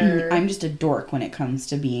listen to her. I'm just a dork when it comes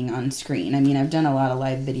to being on screen. I mean, I've done a lot of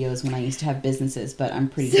live videos when I used to have businesses, but I'm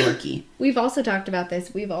pretty dorky. We've also talked about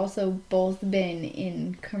this. We've also both been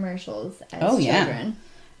in commercials as yeah.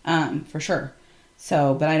 children. For sure.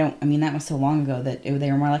 So, but that was so long ago that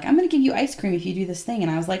they were more like, I'm going to give you ice cream if you do this thing.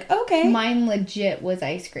 And I was like, okay. Mine legit was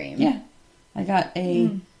ice cream. Yeah. I got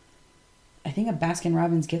I think a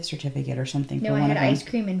Baskin-Robbins gift certificate or something. No, for I one had of them. ice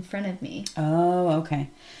cream in front of me. Oh, okay.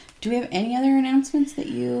 Do we have any other announcements that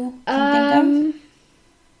you can think of?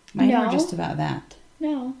 Mine no. were just about that.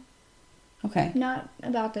 No, Okay. not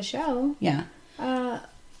about the show. Yeah.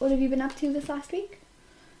 What have you been up to this last week?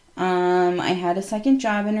 I had a second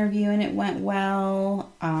job interview and it went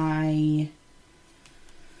well.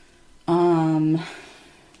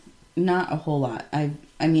 Not a whole lot. I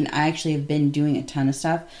actually have been doing a ton of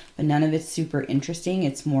stuff, but none of it's super interesting.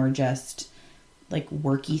 It's more just like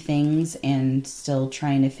worky things and still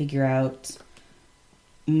trying to figure out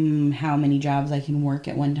how many jobs I can work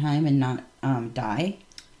at one time and not die.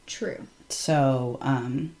 True. So,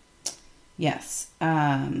 yes.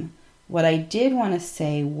 What I did want to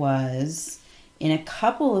say was in a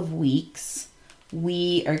couple of weeks,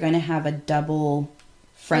 we are going to have a double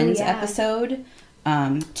Friends episode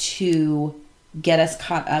to get us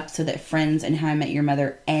caught up so that Friends and How I Met Your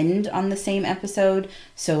Mother end on the same episode.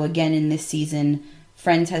 So again, in this season,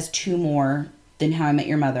 Friends has 2 more than How I Met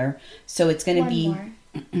Your Mother. So it's going to be more.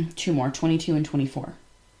 2 more, 22 and 24.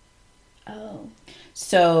 Oh.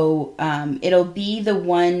 So it'll be the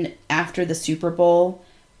one after the Super Bowl.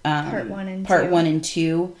 Part 1 and 2. Part 1 and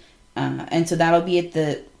 2. And so that'll be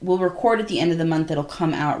we'll record at the end of the month. It'll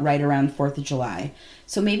come out right around 4th of July.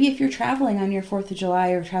 So maybe if you're traveling on your 4th of July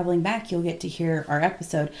or traveling back, you'll get to hear our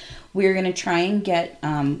episode. We're going to try and get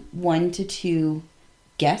 1 to 2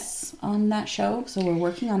 guests on that show. So we're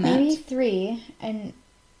working on that. Maybe 3. And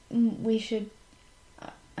we should,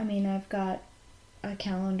 I've got a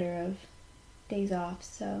calendar of days off.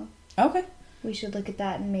 So Okay. we should look at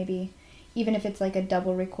that and maybe, even if it's like a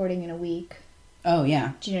double recording in a week. Oh,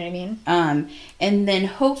 yeah. Do you know what I mean? And then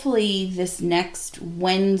hopefully this next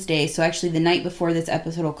Wednesday, so actually the night before this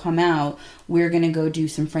episode will come out, we're going to go do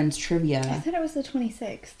some Friends trivia. I thought it was the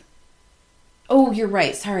 26th. Oh, you're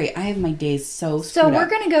right. Sorry. I have my days so So screwed we're up.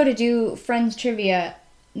 going to go to do Friends trivia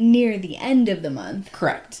near the end of the month.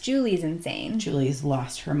 Correct. Julie's insane. Julie's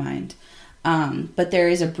lost her mind. But there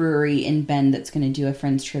is a brewery in Bend that's going to do a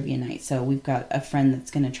Friends trivia night. So we've got a friend that's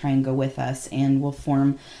going to try and go with us, and we'll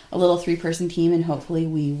form a little 3-person team, and hopefully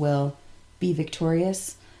we will be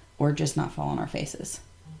victorious or just not fall on our faces.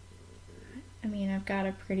 I mean, I've got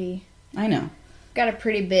a pretty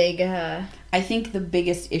big I think the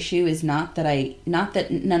biggest issue is not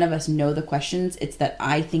that none of us know the questions. It's that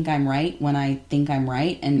I think I'm right when I think I'm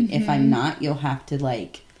right, and if I'm not, you'll have to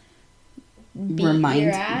like remind.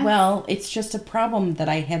 Your ass? Well, it's just a problem that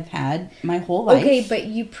I have had my whole life. Okay, but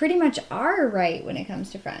you pretty much are right when it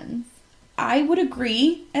comes to friends. I would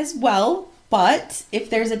agree as well, but if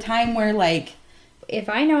there's a time where like, if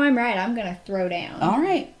I know I'm right, I'm gonna throw down. all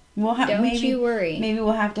right, we'll have. Don't maybe, you worry. Maybe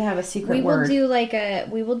we'll have to have a secret We word. will do like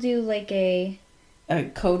a A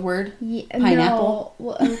code word. Pineapple? No,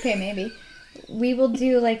 well, okay, maybe. We will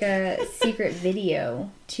do like a secret video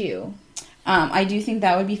too. I do think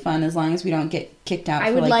that would be fun as long as we don't get kicked out I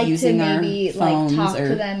for would like to using maybe our phones like talk or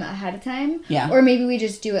to them ahead of time. Yeah. Or maybe we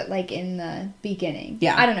just do it like in the beginning.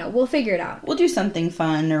 Yeah. I don't know. We'll figure it out. we'll do something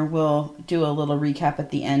fun, or we'll do a little recap at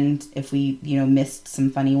the end if we, missed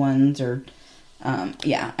some funny ones, or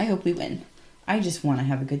yeah, I hope we win. I just want to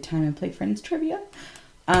have a good time and play Friends Trivia.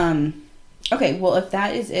 Okay, well, if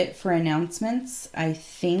that is it for announcements, I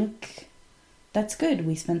think that's good.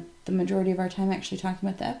 We spent the majority of our time actually talking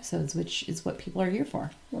about the episodes, which is what people are here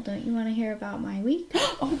for. Well, don't you want to hear about my week?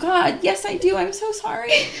 Oh, God. Yes, I do. I'm so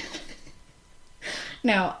sorry.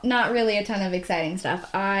 No, not really a ton of exciting stuff.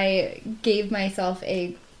 I gave myself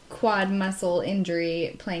a quad muscle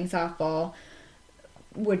injury playing softball,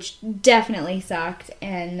 which definitely sucked.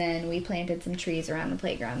 And then we planted some trees around the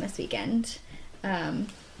playground this weekend.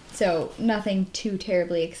 So nothing too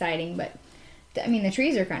terribly exciting, but I mean, the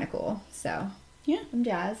trees are kind of cool. So Yeah. I'm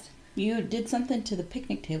jazzed. You did something to the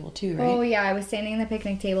picnic table, too, right? Oh, yeah, I was standing on the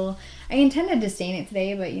picnic table. I intended to stain it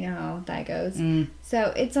today, but you know how that goes.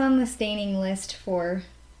 So it's on the staining list for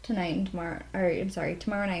tonight and tomorrow,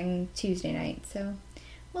 tomorrow night and Tuesday night. So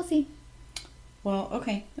we'll see. Well,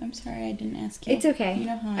 okay. I'm sorry I didn't ask you. It's okay. You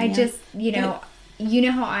know how I am. just, you know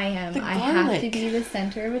how I am. The I have to garlic. be the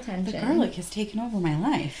center of The attention. garlic has taken over my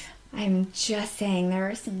life. I'm just saying there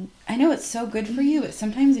are some... I know it's so good for you, but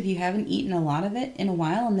sometimes if you haven't eaten a lot of it in a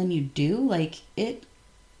while and then you do, like, it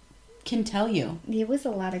can tell you. It was a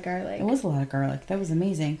lot of garlic. It was a lot of garlic. That was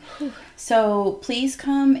amazing. So please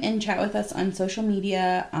come and chat with us on social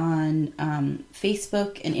media, on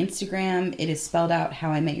Facebook and Instagram. It is spelled out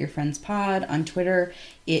How I Met Your Friends Pod. On Twitter,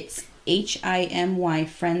 it's HIMY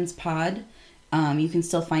Friends Pod. You can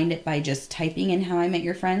still find it by just typing in How I Met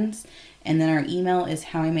Your Friends. And then our email is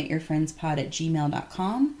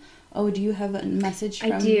howimetyourfriendspod@gmail.com. Oh, do you have a message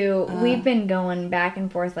from... I do. We've been going back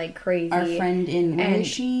and forth like crazy. Our friend in... Where And is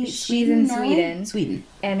she? she's in Norway? Sweden. Sweden.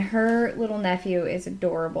 And her little nephew is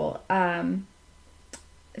adorable.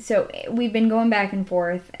 So we've been going back and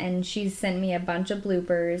forth, and she's sent me a bunch of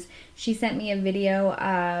bloopers. She sent me a video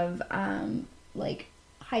of like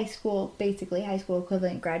high school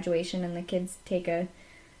equivalent graduation, and the kids they're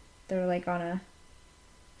like on a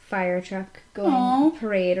fire truck going Aww.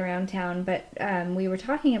 parade around town. But we were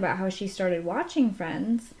talking about how she started watching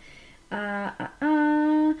Friends. The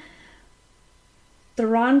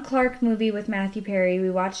Ron Clark movie with Matthew Perry. We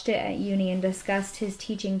watched it at uni and discussed his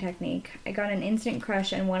teaching technique. I got an instant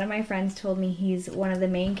crush, and one of my friends told me he's one of the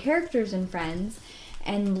main characters in Friends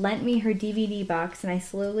and lent me her DVD box, and I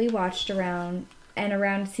slowly watched around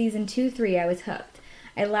season 2-3 I was hooked.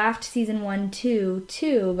 I laughed season 1-2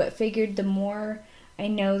 too, but figured the more I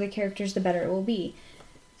know the characters, the better it will be.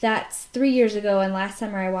 That's 3 years ago, and last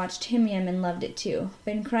summer I watched Him Yum and loved it too.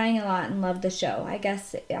 Been crying a lot and loved the show. I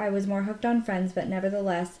guess I was more hooked on Friends, but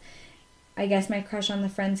nevertheless, I guess my crush on the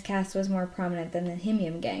Friends cast was more prominent than the Him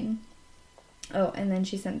Yum gang. Oh, and then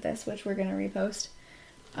she sent this, which we're gonna repost.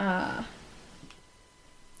 Oh,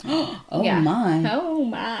 Yeah. my. Oh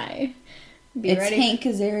my. Be It's ready. Hank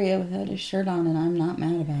Azaria without his shirt on, and I'm not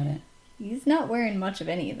mad about it. He's not wearing much of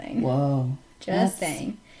anything. Whoa. Just That's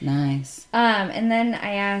saying. Nice. And then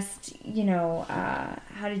I asked,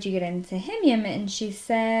 how did you get into Him Yum? And she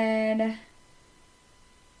said,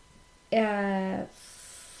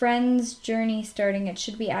 Friends journey starting. It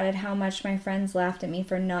should be added how much my friends laughed at me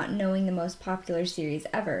for not knowing the most popular series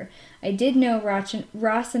ever. I did know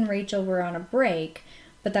Ross and Rachel were on a break,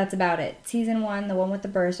 but that's about it. Season 1, the one with the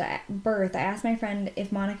birth, I asked my friend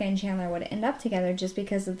if Monica and Chandler would end up together just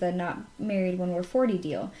because of the not married when we're 40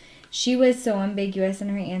 deal. She was so ambiguous in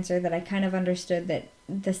her answer that I kind of understood that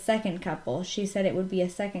the second couple, she said it would be a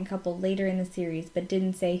second couple later in the series, but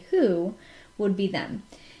didn't say who would be them.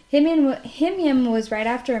 Him Yum was right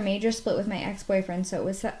after a major split with my ex-boyfriend, so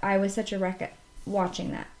I was such a wreck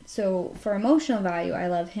watching that. So for emotional value, I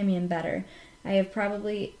love Him Yum better. I have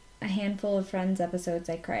probably a handful of Friends episodes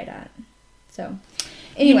I cried at. So,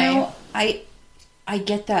 anyway. I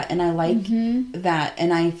get that, and I like that,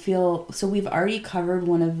 and I feel so. We've already covered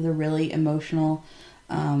one of the really emotional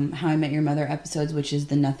How I Met Your Mother episodes, which is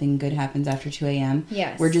the Nothing Good Happens After 2 a.m.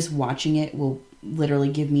 Yes. Where just watching it will literally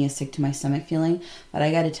give me a sick to my stomach feeling. But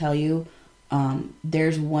I got to tell you,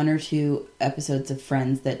 there's 1 or 2 episodes of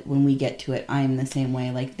Friends that when we get to it, I am the same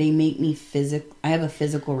way. Like, they make me I have a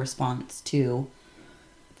physical response to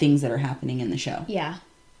things that are happening in the show. Yeah.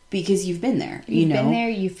 Because you've been there, You've been there,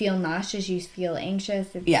 you feel nauseous, you feel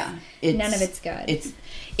anxious. None of it's good.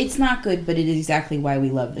 It's not good, but it is exactly why we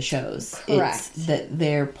love the shows. Correct. It's that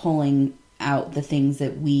they're pulling out the things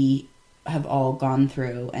that we have all gone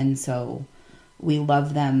through, and so we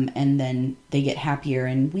love them, and then they get happier,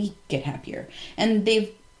 and we get happier. And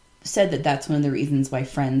they've said that that's one of the reasons why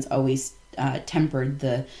Friends always tempered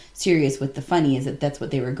the serious with the funny, is that that's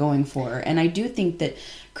what they were going for. And I do think that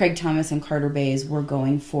Craig Thomas and Carter Bays were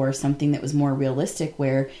going for something that was more realistic,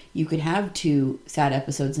 where you could have 2 sad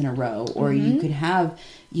episodes in a row, or you could have,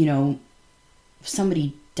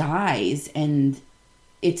 somebody dies and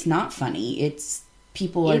it's not funny. It's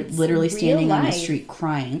people are literally standing on the street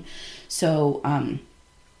crying. So,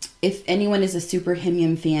 if anyone is a super Him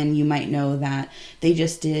Yim fan, you might know that they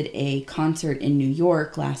just did a concert in New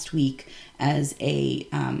York last week as a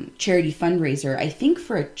charity fundraiser, I think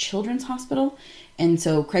for a children's hospital. And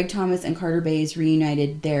so Craig Thomas and Carter Bays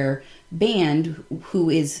reunited their band,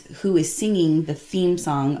 who is singing the theme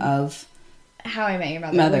song of How I Met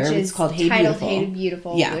Your Mother, which is called Hey titled Beautiful. Hey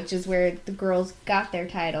Beautiful, which is where the girls got their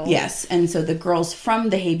title. Yes, and so the girls from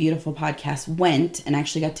the Hey Beautiful podcast went and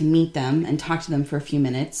actually got to meet them and talk to them for a few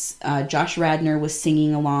minutes. Josh Radnor was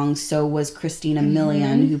singing along, so was Christina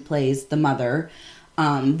Milian, who plays the mother.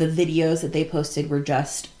 The videos that they posted were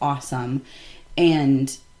just awesome.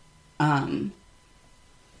 And,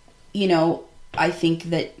 I think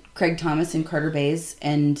that Craig Thomas and Carter Bays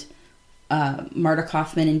and Marta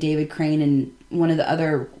Kaufman and David Crane and one of the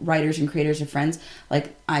other writers and creators of Friends,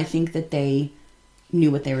 like, I think that they knew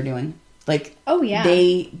what they were doing. Like, oh yeah,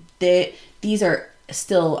 these are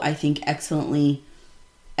still, I think, excellently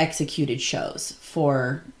executed shows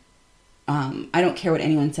for. I don't care what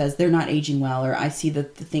anyone says, they're not aging well, or I see the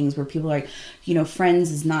things where people are like, Friends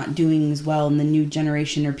is not doing as well in the new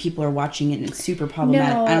generation, or people are watching it and it's super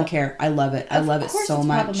problematic. No, I don't care. I love it. I love it so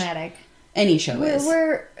much. Problematic. Any show is.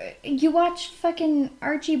 Where you watch fucking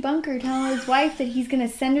Archie Bunker tell his wife that he's going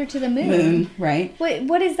to send her to the moon. Right?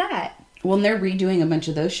 What is that? Well, and they're redoing a bunch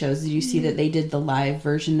of those shows. Did you see that they did the live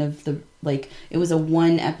version of it was a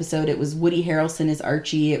 1 episode. It was Woody Harrelson as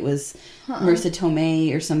Archie. It was Marissa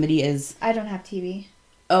Tomei or somebody as... I don't have TV.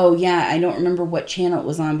 Oh, yeah. I don't remember what channel it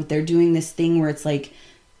was on, but they're doing this thing where it's like,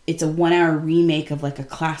 it's a 1-hour remake of like a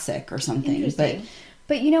classic or something.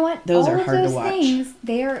 But you know what? Those are hard to watch. Things,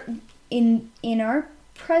 they are, in our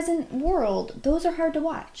present world, those are hard to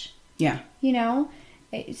watch. Yeah.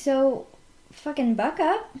 So fucking buck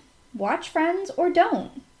up. Watch Friends or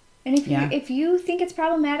don't. And if you think it's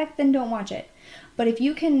problematic, then don't watch it. But if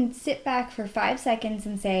you can sit back for 5 seconds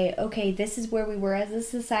and say, okay, this is where we were as a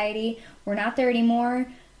society, we're not there anymore,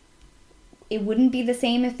 it wouldn't be the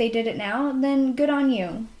same if they did it now, then good on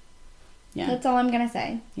you. Yeah. That's all I'm going to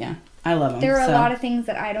say. Yeah. I love them. There are a lot of things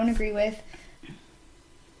that I don't agree with,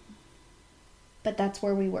 but that's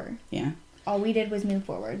where we were. Yeah. All we did was move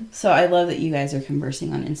forward. So I love that you guys are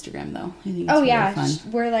conversing on Instagram, though. I think it's really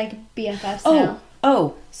fun. We're like BFFs now.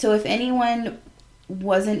 Oh, so if anyone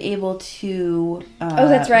wasn't able to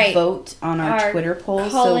that's right. vote on our Twitter poll.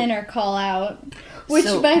 Call in or call out. Which,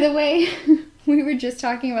 by the way, we were just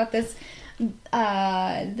talking about this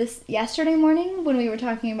yesterday morning when we were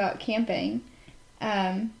talking about camping.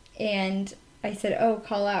 And I said,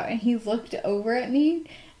 call out. And he looked over at me.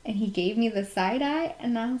 And he gave me the side eye,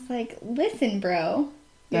 and I was like, listen, bro,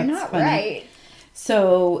 you're not funny. Right.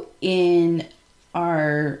 So, in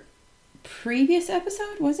our previous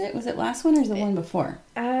episode, was it last one or was it the one before?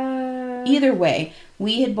 Either way,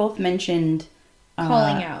 we had both mentioned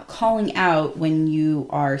calling out when you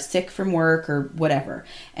are sick from work or whatever.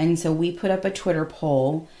 And so we put up a Twitter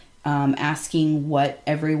poll asking what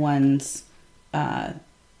everyone's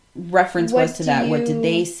reference was to that. What did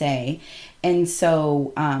they say? And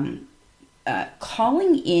so,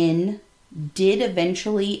 calling in did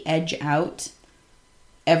eventually edge out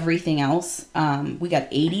everything else. We got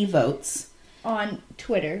 80 votes. On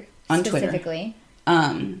Twitter, specifically.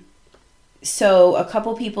 So, a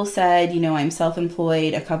couple people said, I'm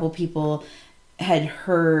self-employed. A couple people had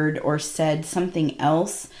heard or said something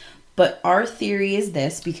else. But our theory is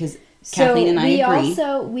this, because Kathleen and I agree.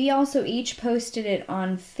 We also each posted it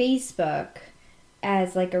on Facebook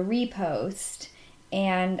as like a repost,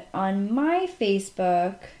 and on my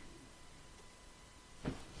Facebook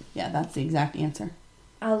Yeah, that's the exact answer.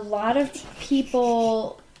 A lot of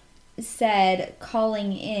people said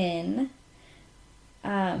calling in.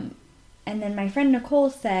 And then my friend Nicole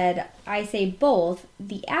said, I say both,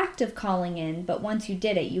 the act of calling in, but once you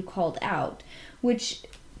did it, you called out, which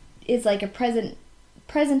is like a present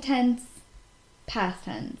tense, past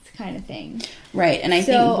tense kind of thing. Right, and I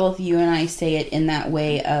think both you and I say it in that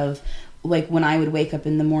way of, like, when I would wake up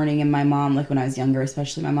in the morning and my mom, like when I was younger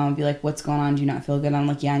especially, my mom would be like, what's going on? Do you not feel good? I'm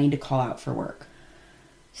like, yeah, I need to call out for work.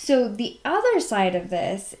 So the other side of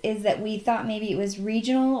this is that we thought maybe it was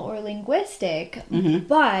regional or linguistic,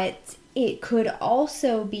 but it could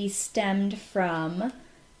also be stemmed from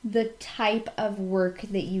the type of work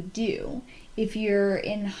that you do. If you're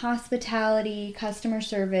in hospitality, customer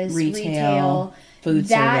service, retail food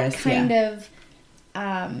that service, kind of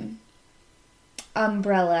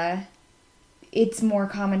umbrella, it's more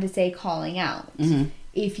common to say calling out.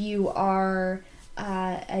 If you are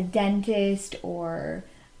a dentist or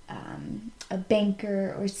a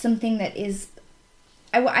banker or something that is,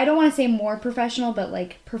 I don't want to say more professional, but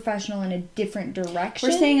like professional in a different direction.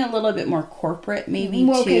 We're saying a little bit more corporate maybe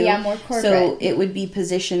more, too. Okay, yeah, more corporate. So it would be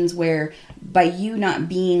positions where by you not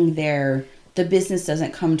being there, the business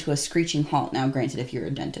doesn't come to a screeching halt. Now, granted, if you're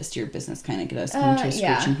a dentist, your business kind of does come to a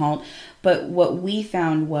screeching halt. But what we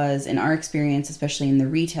found was, in our experience, especially in the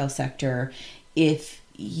retail sector, if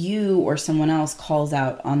you or someone else calls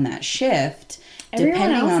out on that shift,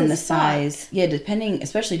 depending on the size,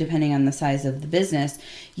 especially depending on the size of the business,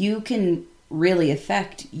 you can really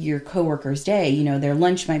affect your coworker's day. You know, their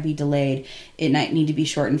lunch might be delayed. It might need to be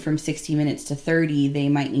shortened from 60 minutes to 30. They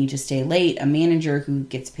might need to stay late. A manager who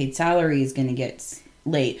gets paid salary is going to get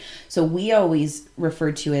late. So we always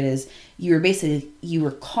referred to it as you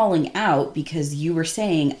were calling out because you were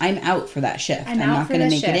saying, I'm out for that shift. I'm not going to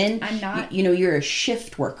make it in. I'm not. You know, you're a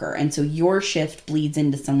shift worker. And so your shift bleeds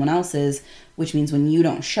into someone else's, which means when you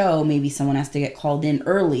don't show, maybe someone has to get called in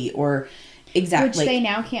early or exactly. Which they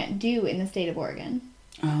now can't do in the state of Oregon.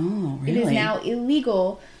 Oh, really? It is now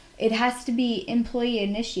illegal. It has to be employee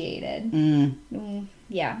initiated.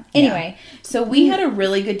 Yeah. Anyway. Yeah. So we had a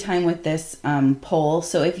really good time with this poll.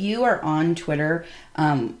 So if you are on Twitter,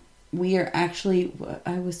 we are actually,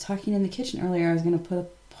 I was talking in the kitchen earlier, I was going to put a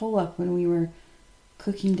poll up when we were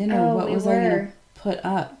cooking dinner. What was I going to put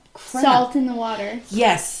up? Crap. Salt in the water.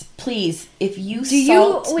 Yes, please. If you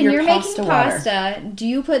salt when your you're pasta making water. pasta, do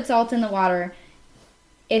you put salt in the water?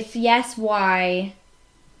 If yes, why?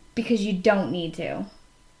 Because you don't need to.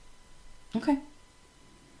 Okay.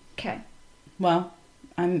 Okay. Well,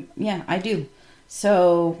 I do.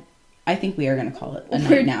 So I think we are going to call it a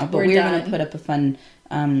night now, but we're going to put up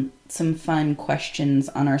some fun questions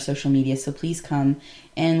on our social media. So please come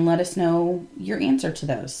and let us know your answer to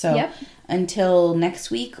those. So until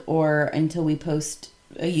next week or until we post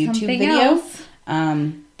a YouTube video,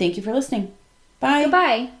 thank you for listening. Bye.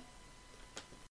 Goodbye.